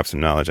hate drop some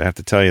knowledge, I have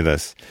to tell you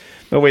this.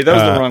 Oh wait, that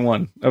was the wrong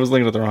one. I was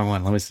looking at the wrong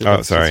one. Let me see. Sorry.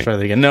 Let's try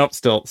that again. Nope,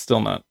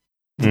 still not.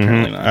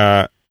 Apparently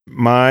not.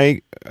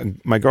 My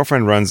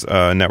girlfriend runs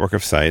a network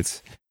of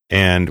sites,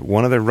 and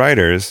one of the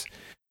writers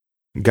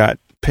got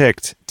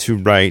picked to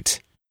write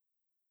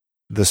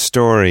the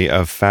story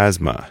of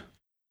Phasma,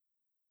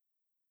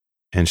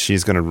 and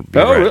she's going to be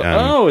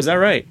is that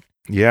right?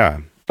 Yeah.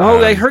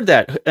 Oh, I heard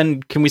that.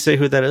 And can we say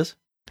who that is?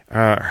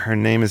 Her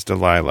name is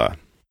Delilah.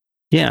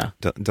 Yeah.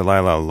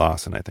 Delilah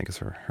Lawson, I think is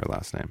her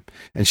last name.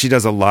 And she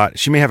does a lot.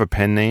 She may have a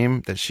pen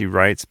name that she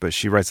writes, but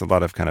she writes a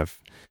lot of kind of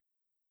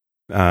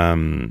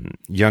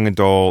young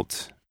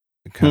adult,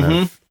 kind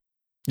of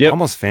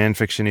almost fan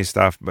fiction-y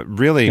stuff, but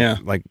really,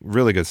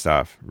 really good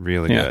stuff.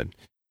 Really good.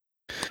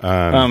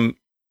 Let me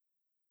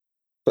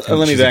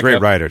she's a great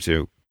writer,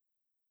 too.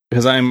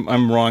 Because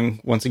I'm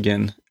wrong once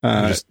again.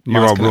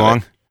 You're all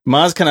wrong?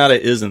 Maz Kanata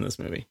is in this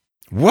movie.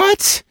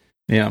 What?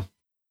 Yeah.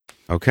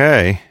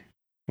 Okay.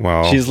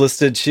 Well, she is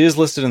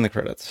listed in the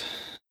credits.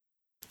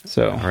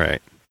 So, all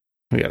right,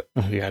 we got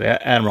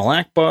Admiral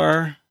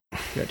Akbar, we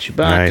got Chewbacca,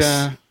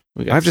 nice.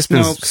 We got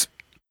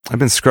I've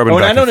been scrubbing.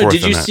 I don't know.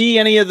 Did you see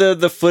any of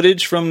the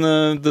footage from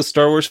the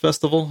Star Wars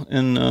festival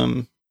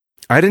in?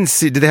 I didn't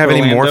see. Did they have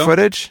Orlando? Any more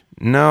footage?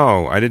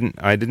 No, I didn't.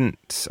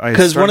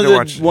 Because one of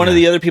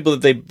the other people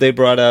that they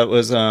brought out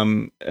was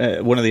one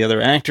of the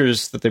other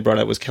actors that they brought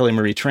out was Kelly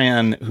Marie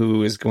Tran,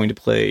 who is going to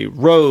play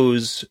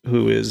Rose,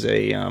 who is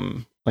a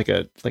like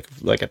a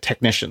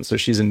technician. So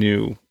she's a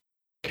new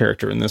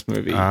character in this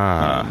movie.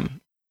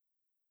 And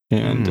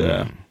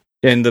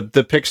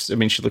the pics. I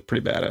mean, she looked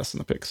pretty badass in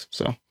the pics.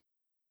 So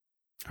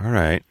all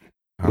right,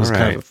 was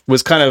kind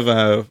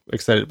of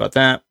excited about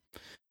that.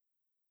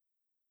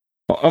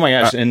 Oh my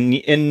gosh! And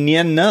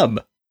Nien Numb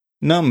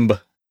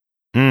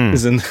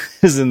is in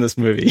this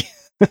movie.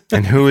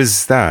 And who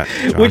is that?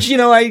 John? Which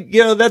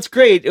that's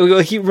great.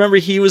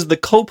 He was the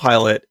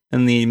co-pilot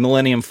in the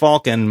Millennium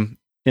Falcon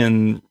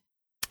in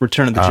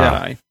Return of the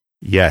Jedi.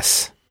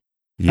 Yes.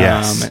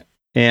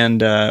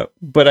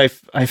 But I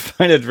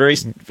find it very,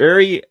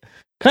 very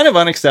kind of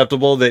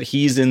unacceptable that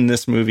he's in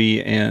this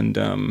movie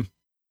and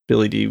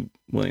Billy D.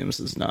 Williams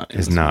is not.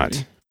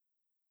 Movie.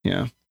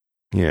 Yeah.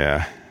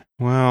 Yeah.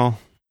 Well,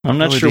 I'm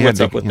not sure what's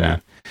up with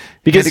that.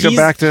 Because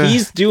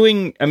he's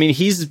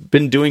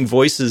been doing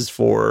voices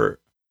for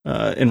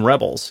in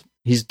Rebels.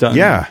 He's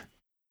done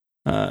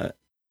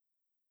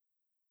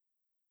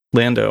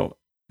Lando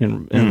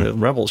in the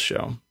Rebels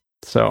show.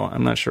 So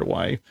I'm not sure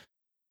why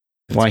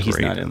he's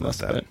not in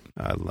this. But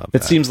I love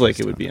it. Seems like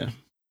it would be a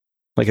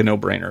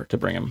no-brainer to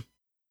bring him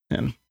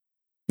in.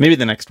 Maybe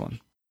the next one.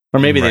 Or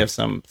maybe they have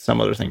some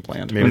other thing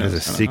planned. Maybe there's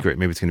a secret.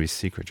 Maybe it's going to be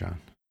secret, John.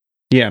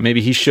 Yeah,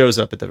 maybe he shows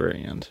up at the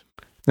very end.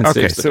 And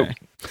saves the day.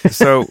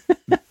 So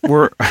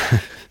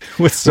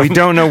we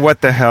don't know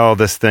what the hell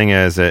this thing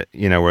is.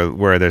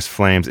 Where there's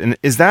flames, and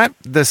is that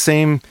the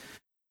same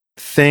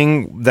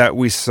thing that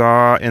we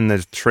saw in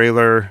the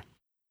trailer,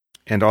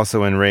 and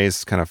also in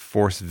Rey's kind of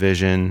Force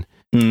vision,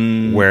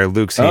 where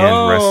Luke's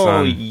hand rests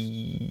on?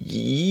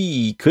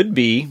 Could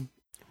be.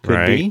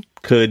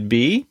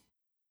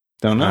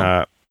 Don't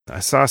know. I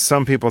saw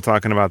some people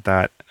talking about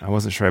that. I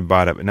wasn't sure I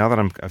bought it, but now that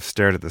I've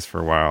stared at this for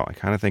a while, I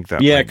kind of think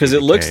that. Yeah, because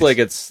it looks like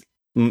it's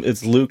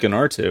Luke and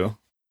R2.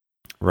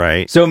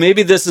 Right. So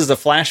maybe this is a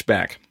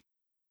flashback.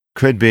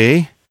 Could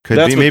be.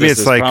 That's Maybe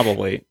it's like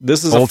probably.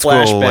 This is a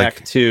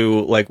flashback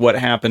to like what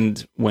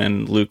happened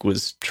when Luke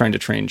was trying to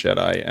train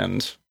Jedi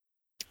and.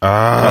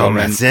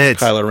 That's it.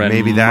 Kylo Ren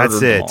maybe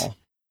that's it.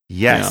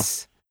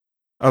 Yes.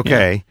 Yeah.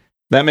 Okay. Yeah.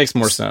 That makes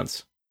more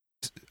sense.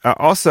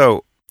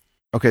 Also,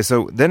 okay,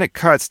 so then it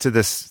cuts to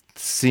this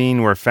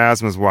scene where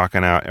Phasma's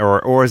walking out,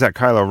 or is that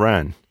Kylo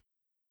Ren?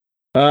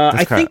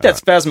 I think that's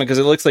Phasma because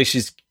it looks like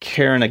she's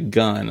carrying a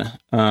gun,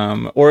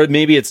 or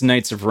maybe it's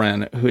Knights of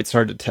Ren. Who it's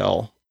hard to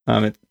tell.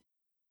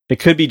 It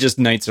could be just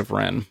Knights of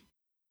Ren,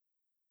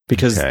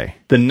 because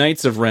the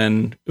Knights of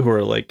Ren, who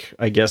are like,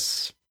 I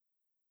guess,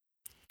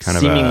 kind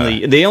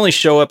seemingly they only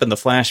show up in the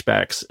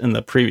flashbacks in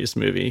the previous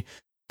movie,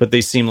 but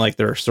they seem like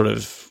they're sort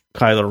of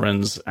Kylo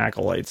Ren's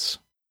acolytes.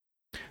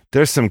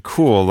 There's some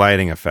cool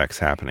lighting effects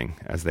happening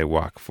as they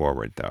walk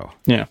forward, though.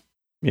 Yeah.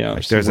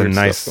 Like there's a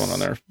nice stuff going on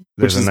there,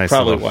 which is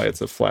probably why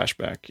it's a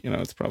flashback.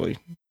 It's probably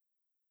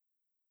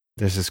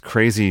there's this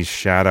crazy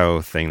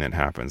shadow thing that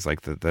happens,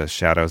 like the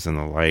shadows in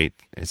the light.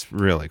 It's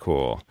really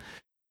cool.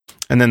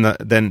 And then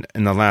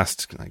in the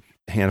last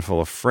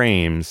handful of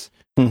frames,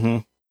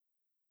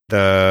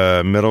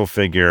 the middle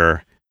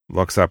figure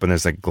looks up and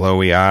there's like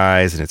glowy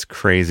eyes and it's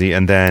crazy.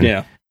 And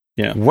then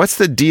yeah. What's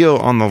the deal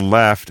on the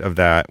left of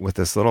that with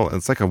this little?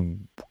 It's like a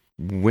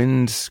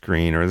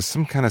windscreen or there's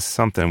some kind of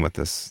something with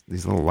these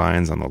little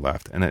lines on the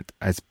left, and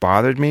it's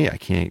bothered me. I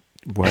can't.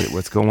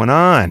 What's going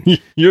on?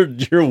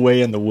 You're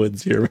way in the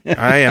woods here, man.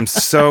 I am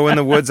so in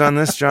the woods on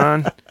this,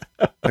 John.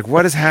 Like,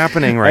 what is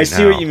happening right now? I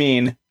see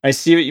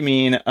what you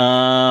mean.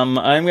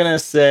 I'm gonna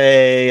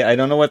say I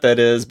don't know what that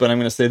is, but I'm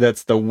gonna say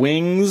that's the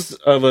wings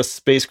of a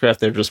spacecraft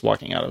they're just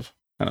walking out of.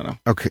 I don't know.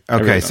 Okay.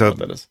 Really so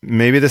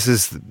maybe this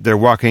is they're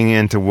walking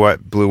into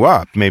what blew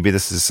up. Maybe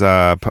this is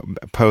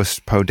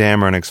post Poe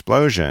Dameron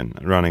explosion,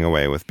 running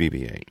away with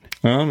BB-8.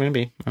 Well,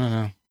 maybe. I don't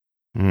know.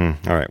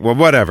 All right. Well,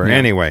 whatever. Yeah.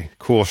 Anyway,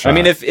 cool shot. I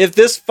mean, if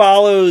this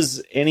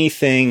follows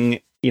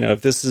anything,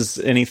 if this is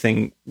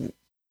anything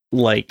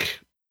like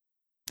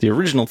the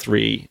original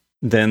 3,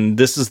 then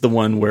this is the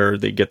one where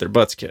they get their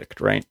butts kicked,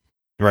 right?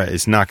 Right.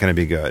 It's not going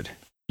to be good.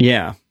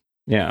 Yeah.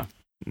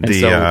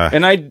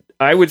 And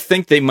I would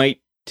think they might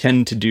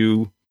tend to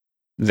do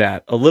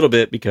that a little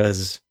bit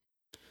because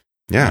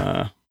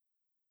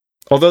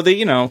although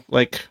they kind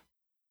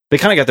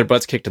of got their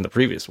butts kicked in the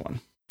previous one.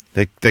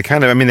 They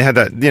kind of, I mean, they had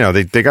that,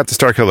 they got the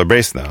Starkiller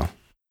base though.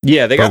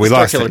 Yeah, they got the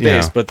Starkiller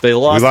base, but they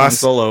lost Han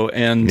Solo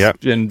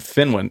and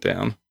Finn went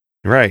down.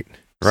 Right.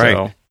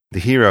 So, the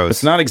heroes.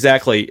 It's not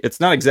exactly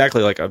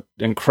like an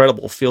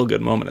incredible feel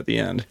good moment at the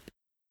end.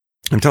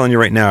 I'm telling you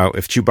right now,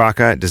 if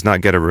Chewbacca does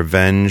not get a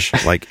revenge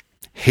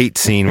hate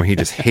scene where he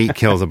just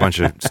kills a bunch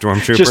of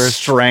stormtroopers, just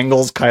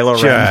strangles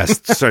Kylo Ren,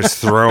 just starts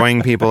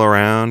throwing people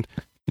around,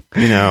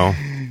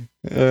 I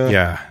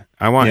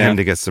want him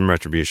to get some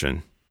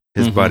retribution.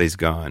 His buddy's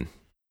gone.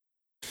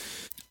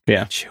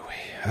 Yeah. Chewie.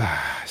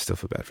 I still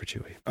feel bad for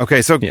Chewie.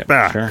 Okay, so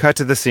sure. Cut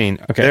to the scene.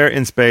 Okay. They're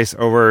in space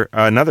over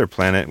another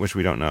planet, which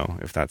we don't know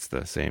if that's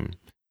the same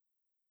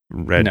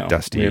red,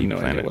 dusty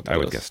planet. I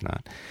would guess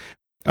not.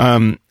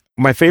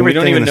 My favorite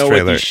thing in this trailer. We don't even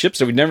know what these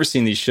ships are. We've never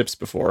seen these ships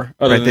before.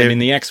 Other than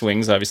the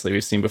X-Wings, obviously,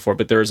 we've seen before,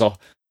 but there's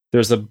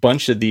a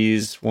bunch of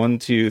these, 1,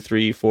 2,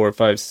 3, 4,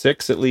 5,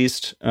 6 at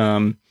least,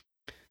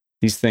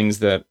 these things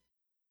that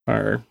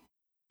are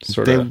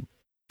sort of...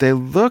 They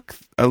look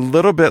a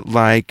little bit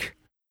like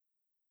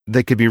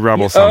they could be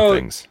rebel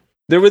somethings.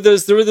 There were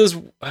those.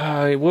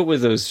 What were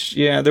those?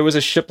 Yeah, there was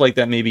a ship like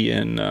that, maybe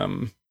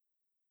in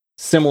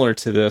similar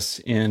to this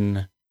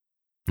in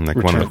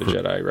Return of the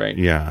Jedi, right?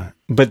 Yeah,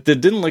 but they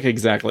didn't look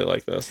exactly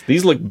like this.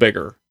 These look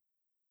bigger.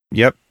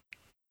 Yep,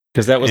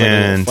 because that was like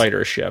a little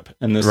fighter ship,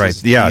 and this right.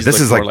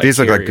 These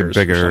look like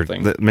bigger.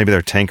 Maybe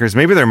they're tankers.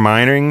 Maybe they're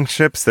mining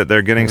ships that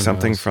they're getting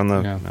something from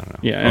the. Yeah. I don't know.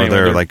 Yeah,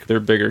 anyway, they're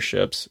bigger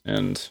ships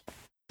and.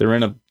 They're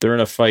in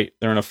a fight.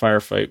 They're in a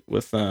firefight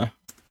with a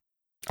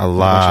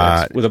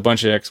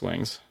bunch of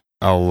X-wings.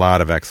 A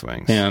lot of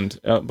X-wings and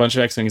a bunch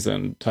of X-wings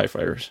and TIE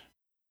fighters.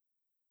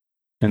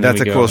 And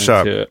that's a cool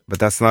shot, but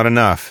that's not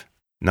enough.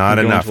 Not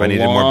enough. I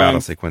needed more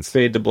battle sequence.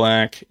 Fade to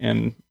black,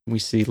 and we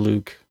see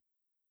Luke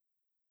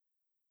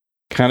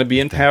kind of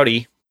being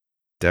pouty.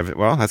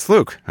 Well, that's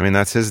Luke. I mean,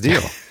 that's his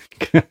deal,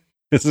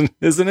 isn't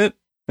it?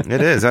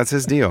 It is. That's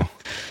his deal.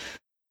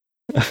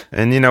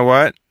 And you know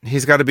what?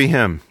 He's got to be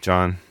him,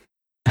 John.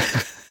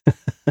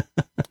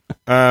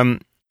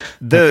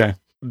 The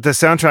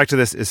soundtrack to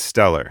this is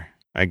stellar.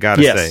 I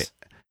gotta say,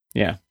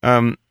 yeah.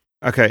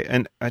 Okay,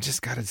 and I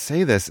just got to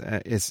say this.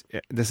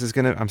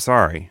 I'm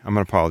sorry. I'm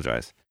going to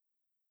apologize.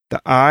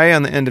 The eye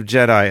on the end of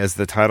Jedi as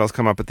the titles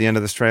come up at the end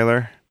of this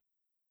trailer,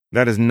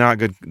 that is not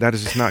good. That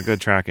is just not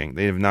good tracking.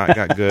 They have not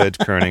got good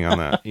kerning on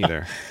that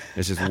either.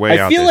 It's just way out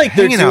there. I feel like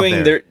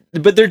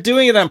they're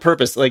doing it on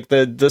purpose. Like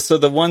so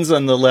the ones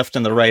on the left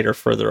and the right are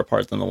further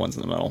apart than the ones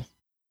in the middle.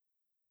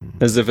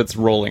 As if it's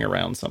rolling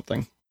around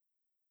something.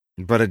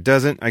 But it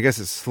doesn't, I guess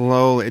it's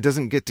slow. It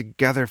doesn't get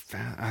together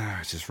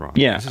fast. It's just wrong.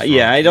 Yeah, just wrong.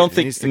 I don't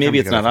think maybe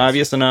it's not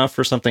obvious enough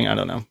or something. I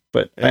don't know.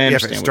 But I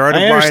understand,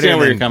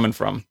 where you're coming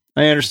from.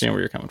 I understand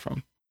where you're coming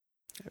from.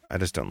 I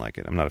just don't like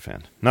it. I'm not a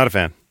fan. Not a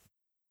fan.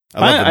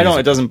 I don't,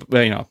 it doesn't,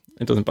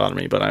 it doesn't bother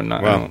me, but I'm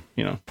not, well,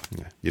 you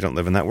don't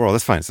live in that world.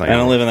 That's fine. It's not I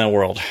don't live in that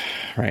world.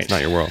 Right. It's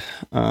not your world.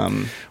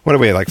 What are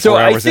we, like 4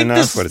 hours in now?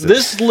 What is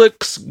it?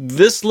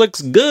 This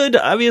looks good,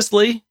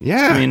 obviously.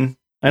 Yeah. I mean,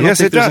 I don't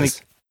think there's any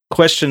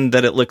question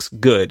that it looks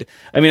good.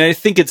 I mean, I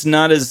think it's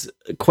not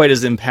quite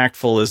as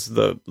impactful as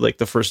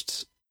the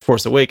first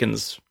Force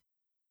Awakens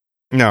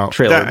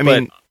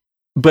trailer.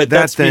 But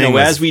that's,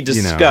 as we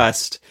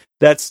discussed,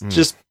 that's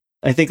just,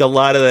 I think a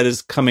lot of that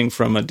is coming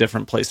from a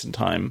different place in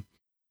time.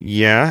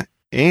 Yeah.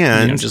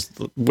 And just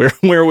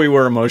where we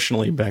were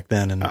emotionally back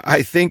then. And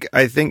I think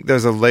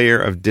there's a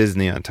layer of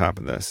Disney on top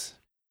of this.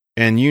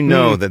 And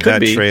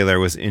that trailer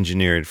was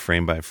engineered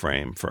frame by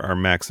frame for our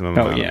maximum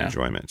amount of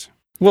enjoyment.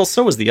 Well,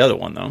 so was the other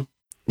one, though.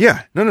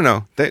 Yeah.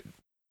 No.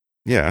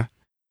 Yeah.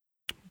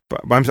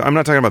 But I'm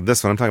not talking about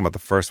this one. I'm talking about the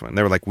first one.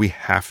 They were like, we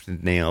have to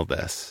nail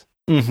this.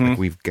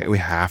 Mm-hmm. Like we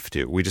have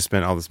to. We just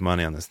spent all this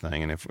money on this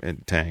thing, and if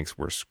it tanks,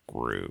 we're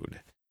screwed.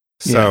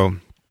 So,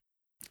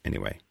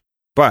 anyway.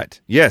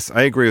 But yes,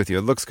 I agree with you.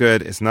 It looks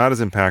good. It's not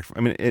as impactful. I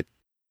mean,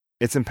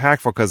 it's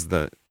impactful because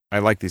I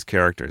like these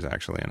characters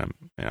actually, and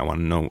I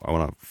want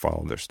to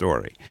follow their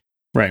story.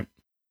 Right.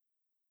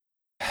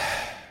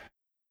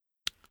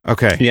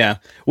 Okay. Yeah.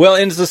 Well,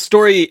 and it's a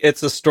story.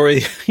 It's a story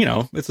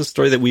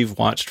that we've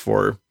watched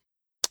for,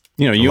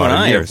 you and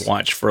I have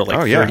watched for like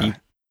 30. Yeah.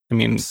 I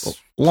mean,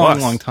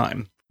 long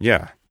time.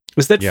 Yeah.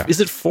 Is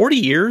it 40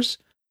 years?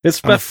 It's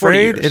about 40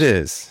 years. It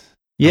is.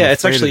 Yeah,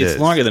 it's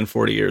longer than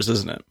 40 years,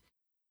 isn't it?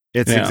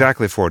 It's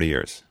exactly 40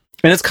 years.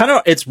 And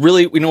it's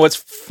really, what's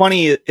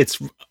funny,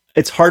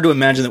 it's hard to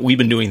imagine that we've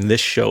been doing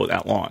this show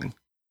that long.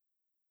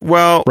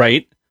 Well,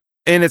 right?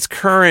 In its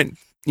current,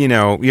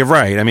 you're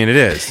right. I mean, it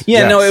is. Yeah,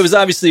 yes. No, it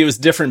was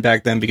different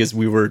back then because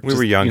we were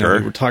younger.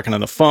 We were talking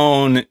on the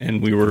phone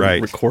and we were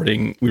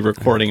recording. We were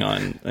recording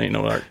on,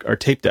 our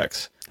tape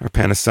decks. Our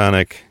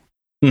Panasonic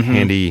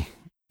handy.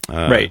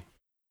 Right.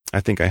 I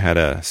think I had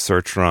a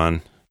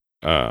Sertron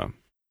handheld.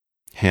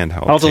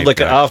 I'll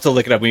have to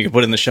look it up. We can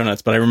put it in the show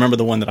notes, but I remember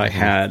the one that I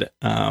had.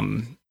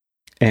 And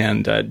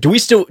do we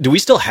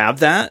still have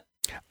that?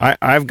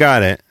 I've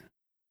got it.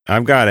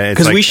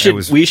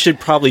 Because we should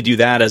probably do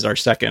that as our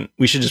second.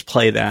 We should just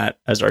play that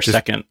as our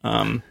second.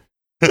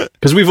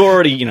 Because we've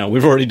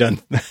already done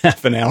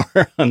half an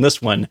hour on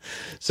this one,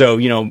 so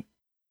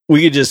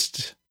we could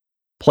just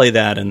play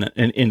that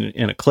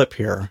in a clip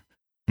here.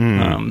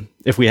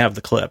 If we have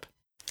the clip.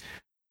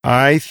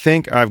 I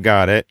think I've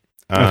got it.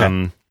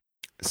 Okay.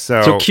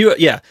 So cue,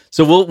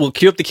 So we'll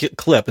cue up the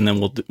clip and then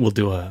we'll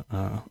do a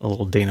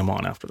little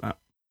denouement after that.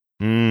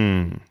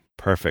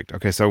 Perfect.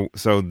 Okay. So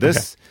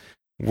this,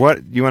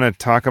 what you want to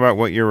talk about?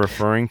 What you're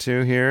referring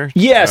to here?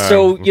 Yeah.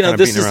 So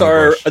this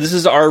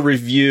is our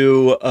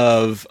review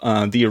of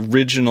the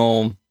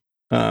original,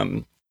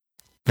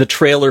 the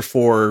trailer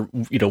for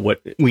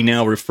what we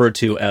now refer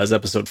to as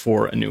Episode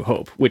 4: A New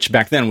Hope, which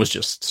back then was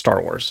just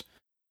Star Wars.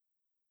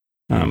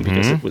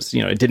 Because it was,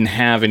 it didn't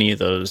have any of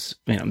those,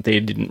 they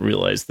didn't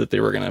realize that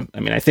they were going to, I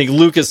mean, I think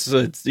Lucas,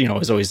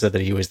 has always said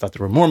that he always thought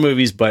there were more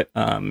movies, but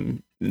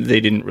they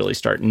didn't really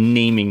start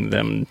naming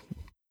them,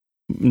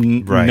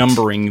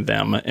 numbering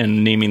them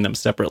and naming them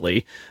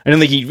separately. I don't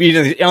think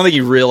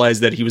he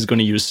realized that he was going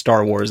to use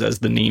Star Wars as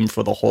the name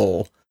for the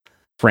whole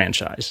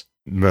franchise.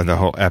 The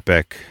whole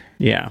epic.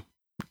 Yeah.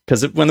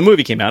 Because when the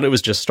movie came out, it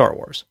was just Star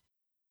Wars.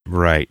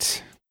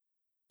 Right.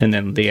 And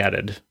then they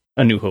added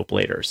A New Hope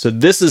later. So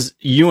this is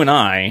you and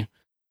I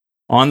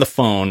on the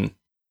phone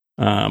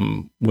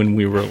when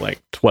we were like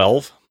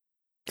 12,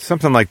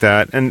 something like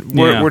that, and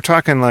we're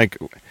talking like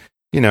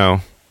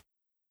this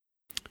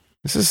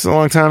is a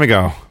long time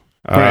ago.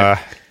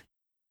 Right.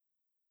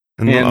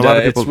 And a lot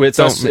of people it's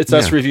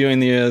us reviewing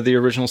the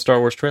original Star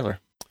Wars trailer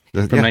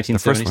from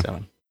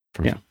 1977.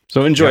 Yeah.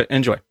 So enjoy.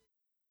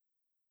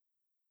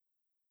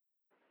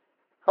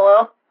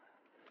 Hello.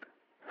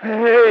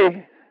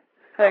 Hey.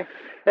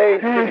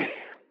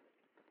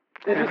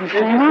 Did you see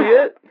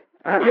it?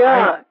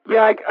 Yeah.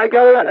 I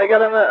got it. I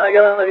got it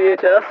on the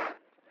VHS.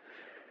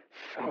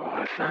 So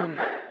awesome.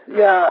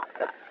 Yeah,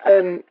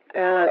 and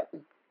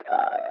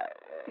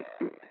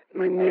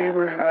my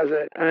neighbor has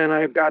it, and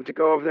I've got to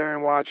go over there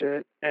and watch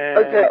it.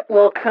 And okay.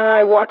 Well, can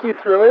I walk you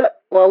through it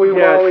while we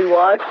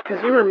watch?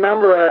 Because you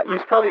remember it.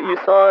 You saw it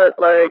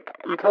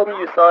you told me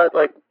you saw it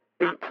like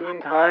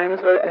 18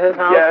 times at his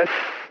house. Yes.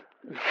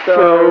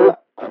 So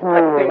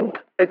I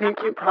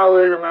think you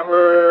probably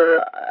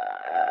remember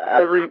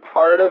every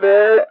part of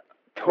it.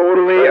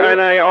 Totally, right?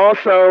 And I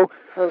also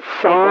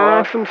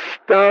saw some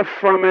stuff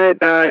from it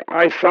that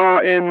I saw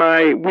in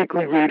my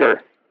weekly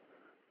reader.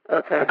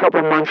 Okay. A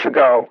couple months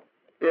ago.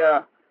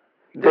 Yeah.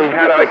 They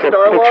had like a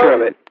picture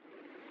of it.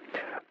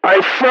 I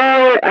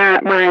saw it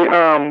at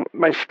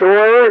my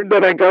store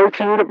that I go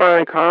to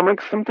buy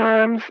comics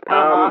sometimes.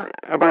 But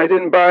I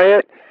didn't buy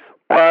it.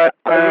 But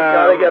you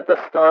gotta get the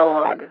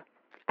Starlog.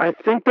 I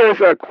think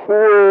there's a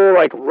cool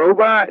like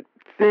robot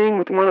thing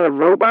with one of the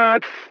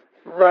robots.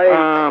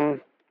 Right.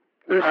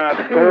 There's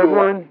the gold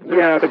one.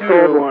 The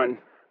gold one.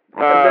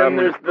 And then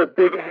there's the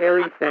big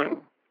hairy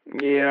thing.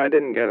 Yeah, I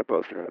didn't get a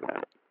poster of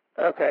that.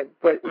 Okay,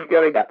 but you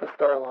gotta get the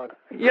Starlog.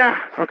 Yeah.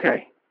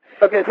 Okay.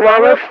 Okay, so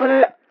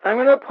I'm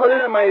gonna put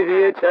it in my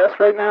VHS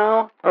right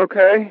now.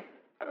 Okay.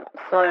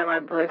 Sorry, my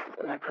braces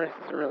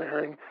are really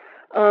hurting.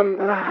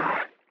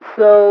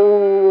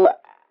 So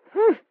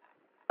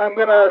I'm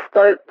gonna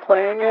start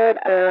playing it,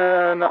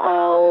 and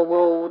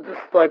we'll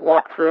just like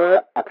walk through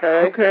it.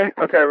 Okay.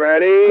 Okay.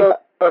 Ready? So,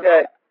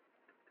 okay.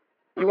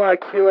 You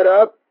want to cue it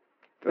up?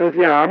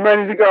 Yeah, I'm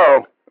ready to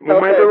go. You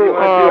want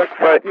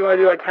to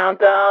do a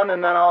countdown,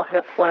 and then I'll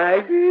hit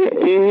play?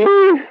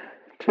 3,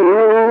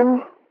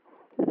 2,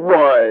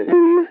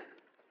 1,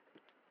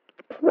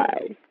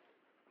 play.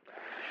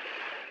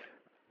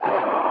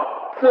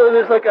 So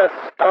there's like a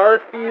star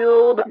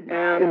field,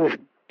 and this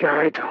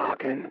guy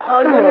talking. Oh,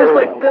 and then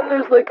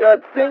there's like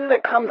a thing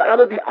that comes out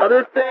of the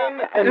other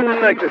thing, and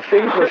then like the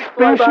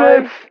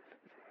spaceships.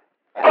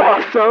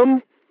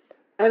 Awesome.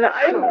 And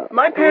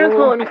my parents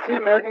won't let me see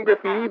American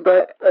Graffiti,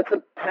 but that's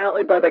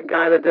apparently by the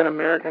guy that did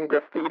American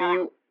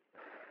Graffiti.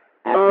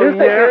 There's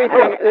the hairy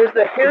thing. There's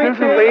the hairy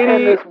thing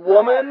and this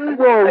woman.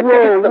 I think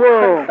it's the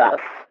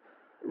princess.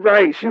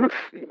 Right, she looks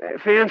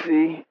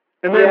fancy.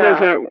 And then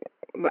there's a...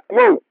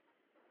 Whoa.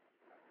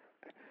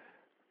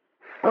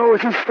 Oh,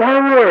 it's in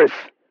Star Wars.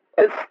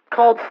 It's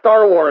called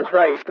Star Wars,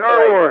 right.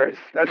 Star Wars.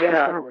 That's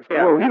Star Wars.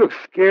 Yeah. Whoa, he looks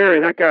scary.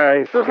 That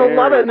guy is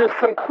scary. There's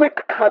some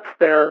quick cuts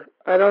there.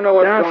 I don't know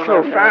what's going on. That's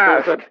so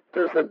fast.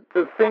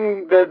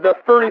 The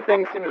furry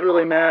thing seems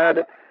really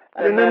mad.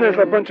 And then there's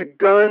a bunch of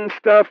gun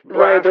stuff,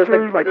 blasters,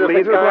 like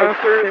laser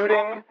blasters.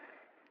 Shooting.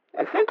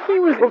 I think he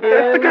was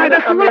that's the guy,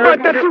 that's the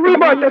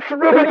robot,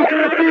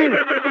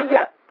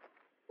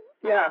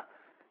 Yeah.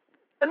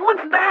 And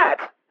what's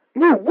that?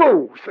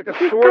 Whoa, it's like a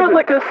sword. It's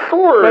like a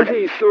sword.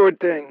 Fuzzy sword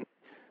thing.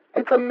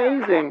 It's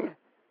amazing.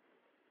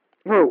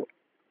 Whoa.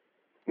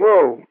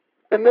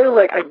 And they're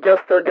like, I guess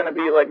they're going to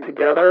be like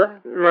together.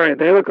 Right,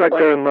 they look like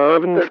they're in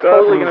love and they're stuff. They're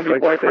totally going to be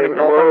boyfriend and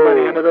girlfriend by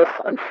the end of this,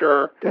 I'm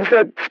sure. There's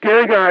that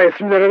scary guy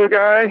through that other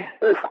guy.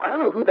 I don't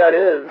know who that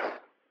is.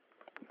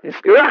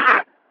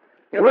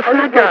 What's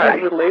that guy?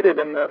 He's related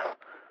in this.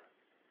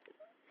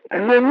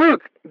 And then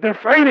look, they're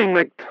fighting,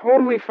 like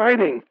totally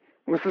fighting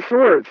with the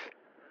swords.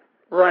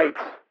 Right.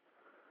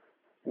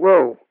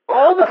 Whoa.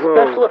 All the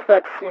special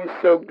effects seem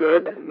so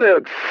good. They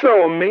look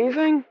so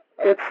amazing.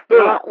 It's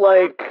not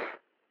like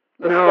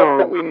the stuff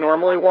that we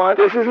normally watch.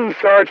 This isn't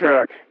Star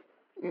Trek.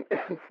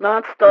 It's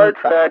not Star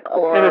Trek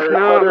or and it's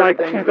not like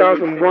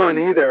 2001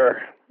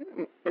 either.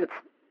 It's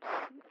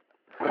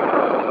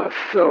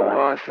so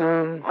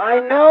awesome. I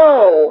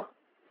know.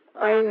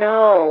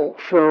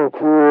 So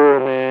cool,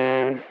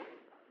 man.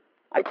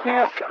 I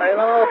don't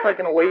know if I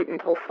can wait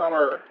until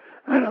summer.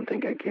 I don't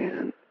think I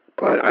can.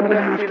 But I'm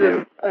gonna have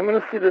to. I'm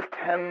gonna see this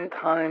 10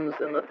 times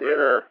in the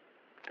theater.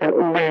 At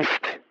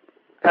least.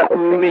 I'm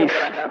gonna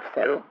have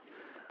to.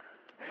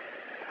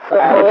 So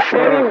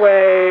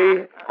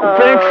anyway,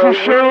 thanks for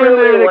showing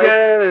it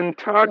again and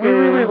talking. We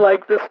really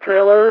like this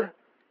trailer,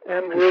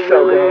 and we're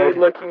really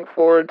looking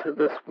forward to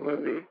this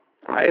movie.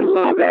 I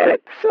love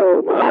it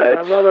so much.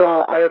 I love it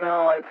all. I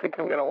know. I think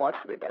I'm gonna watch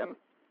it again.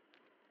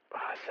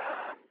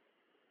 Awesome.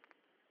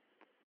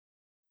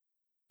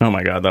 Oh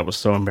my God, that was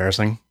so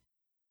embarrassing.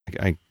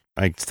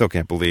 I still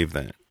can't believe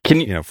that.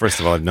 Can you? First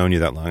of all, I've known you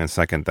that long, and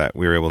second, that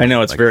we were able to. I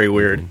know it's very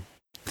weird.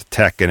 The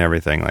tech and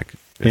everything,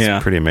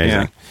 it's pretty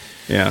amazing.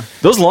 Yeah.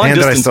 Those long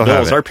distance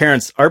bills, our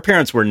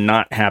parents were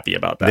not happy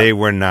about that. They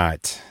were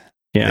not.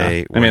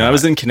 Yeah. I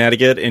was in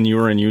Connecticut and you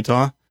were in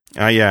Utah.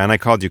 Yeah, and I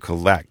called you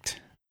collect.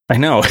 I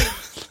know.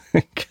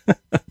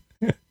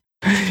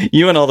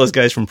 You and all those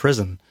guys from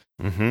prison.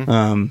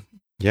 Mm-hmm.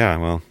 Yeah,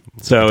 well.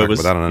 So it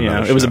was,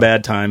 it was a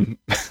bad time.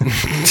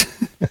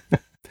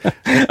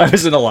 I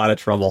was in a lot of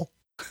trouble.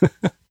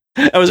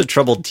 I was a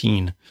troubled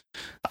teen.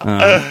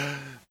 But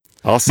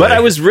I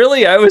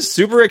was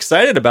super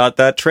excited about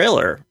that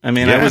trailer. I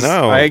mean,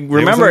 I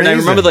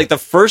remember like the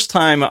first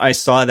time I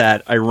saw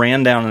that, I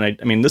ran down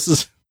and this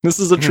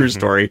is a true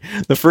story.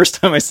 The first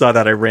time I saw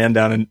that, I ran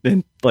down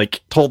and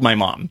like told my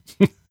mom.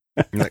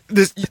 Like,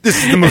 this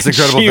is the most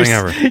incredible thing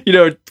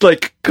ever.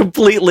 Like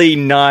completely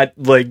not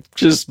like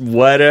just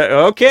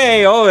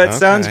that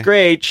sounds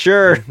great,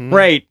 sure,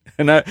 right.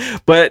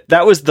 But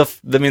that was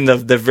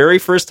the very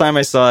first time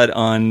I saw it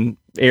on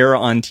air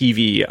on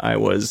TV. I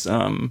was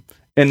and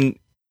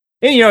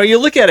you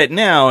look at it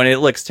now and it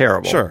looks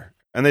terrible. Sure.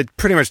 And they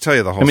pretty much tell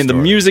you the whole story. The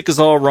music is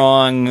all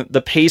wrong,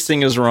 the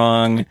pacing is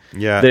wrong.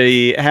 Yeah.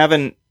 They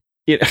haven't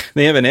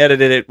they haven't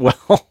edited it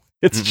well.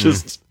 It's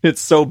just, it's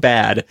so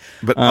bad.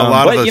 But a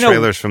lot of the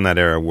trailers from that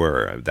era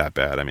were that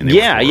bad. I mean,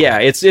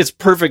 it's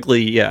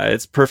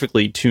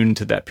perfectly tuned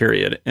to that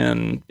period.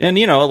 And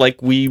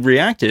like we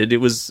reacted, it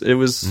was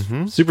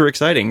super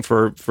exciting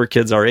for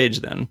kids our age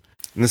then.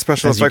 And the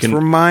special effects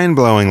were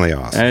mind-blowingly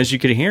awesome. As you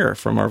could hear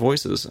from our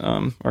voices,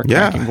 our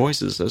cracking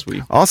voices as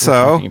we also were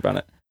talking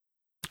about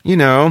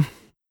it.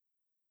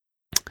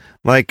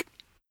 Like,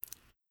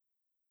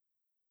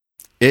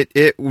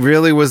 It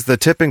really was the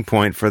tipping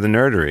point for the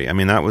nerdery. I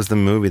mean, that was the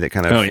movie that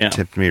kind of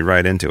tipped me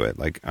right into it.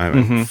 Like,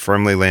 I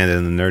firmly landed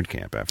in the nerd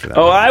camp after that.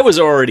 Oh, movie. I was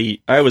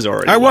already. I was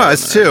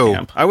too.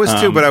 I was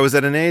too, but I was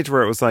at an age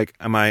where it was like,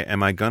 am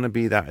I gonna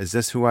be that? Is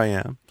this who I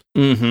am?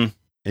 Mm-hmm.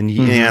 And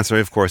the answer,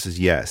 of course, is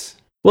yes.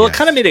 Well, it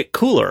kind of made it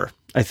cooler,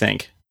 I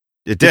think.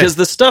 It did. Because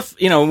the stuff,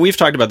 we've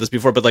talked about this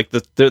before, but like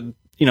the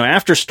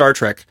after Star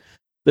Trek,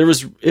 it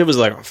was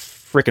like a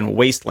freaking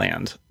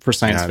wasteland for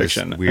science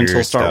fiction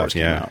until Star Wars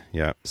came out.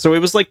 Yeah. So it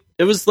was like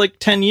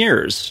 10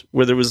 years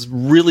where there was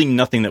really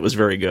nothing that was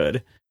very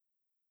good.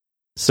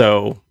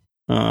 So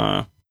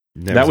that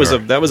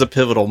was a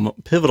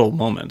pivotal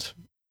moment.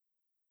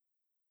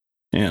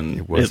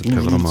 And it was a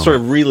pivotal moment. Sort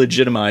of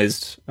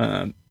re-legitimized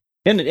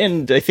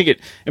and I think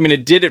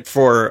it did it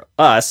for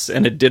us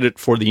and it did it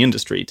for the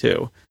industry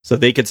too. So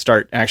they could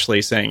start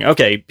actually saying,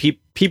 okay,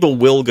 people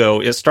will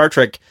go. Star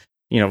Trek,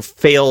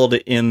 failed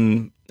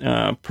in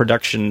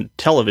production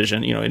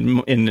television,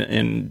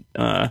 in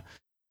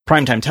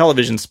primetime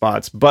television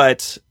spots,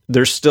 but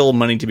there's still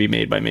money to be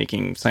made by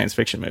making science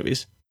fiction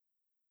movies.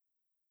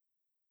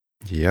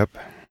 Yep.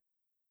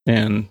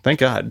 And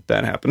thank God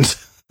that happened.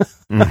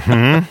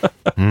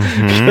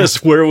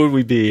 Because where would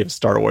we be if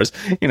Star Wars?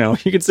 You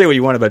could say what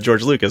you want about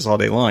George Lucas all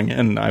day long,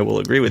 and I will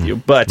agree with you.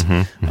 But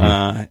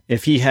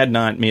if he had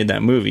not made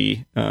that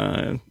movie,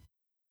 it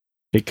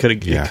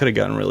could have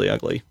gotten really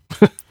ugly.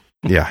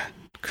 Yeah,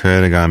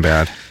 could have gone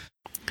bad.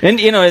 And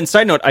and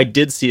side note, I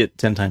did see it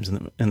 10 times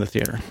in the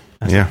theater.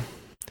 As I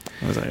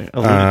alluded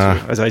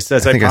to, as I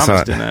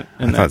promised in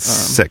that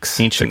 6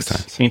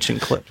 times.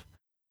 ancient clip.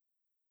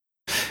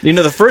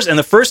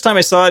 The first time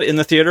I saw it in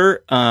the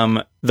theater,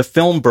 the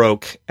film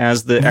broke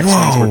as the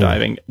X-Wings were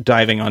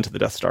diving onto the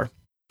Death Star.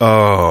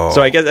 Oh,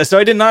 so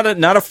I did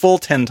not a full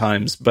 10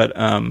 times, but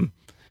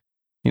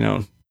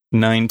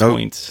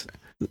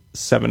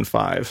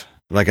 9.75.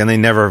 Like, and they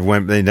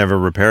never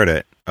repaired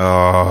it.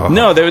 Oh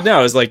no, it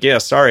was like, yeah,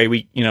 sorry,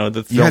 the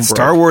film you had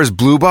Star Wars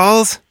blue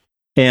balls,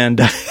 and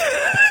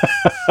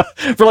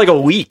for like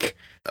a week.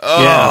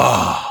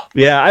 Oh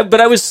yeah, but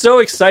I was so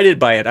excited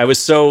by it. I was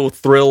so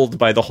thrilled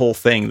by the whole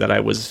thing that I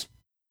was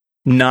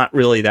not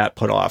really that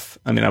put off.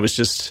 I mean, I was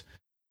so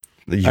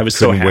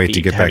happy wait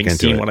to get back into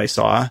seen what I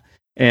saw,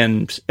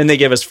 and they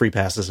gave us free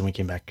passes, and we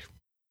came back,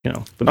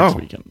 the next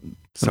weekend.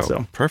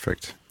 So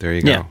perfect. There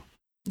you go.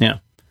 Yeah.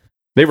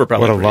 They were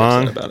probably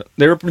upset about it.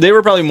 They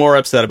were probably more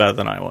upset about it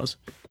than I was.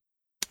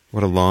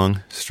 What a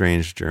long,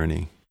 strange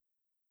journey.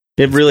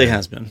 It really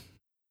has been.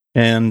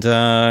 And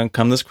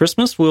come this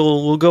Christmas,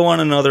 we'll go on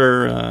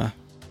another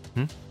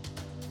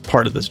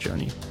part of this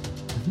journey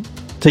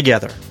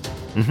together.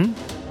 Mm-hmm.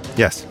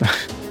 Yes,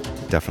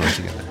 definitely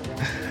together.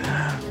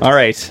 All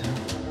right.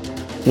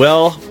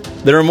 Well,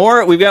 there are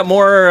more. We've got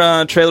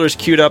more trailers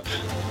queued up,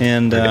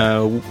 and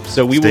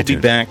so we will be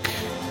back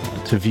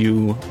to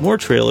view more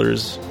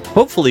trailers.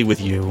 Hopefully with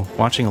you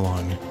watching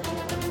along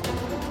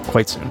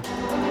quite soon.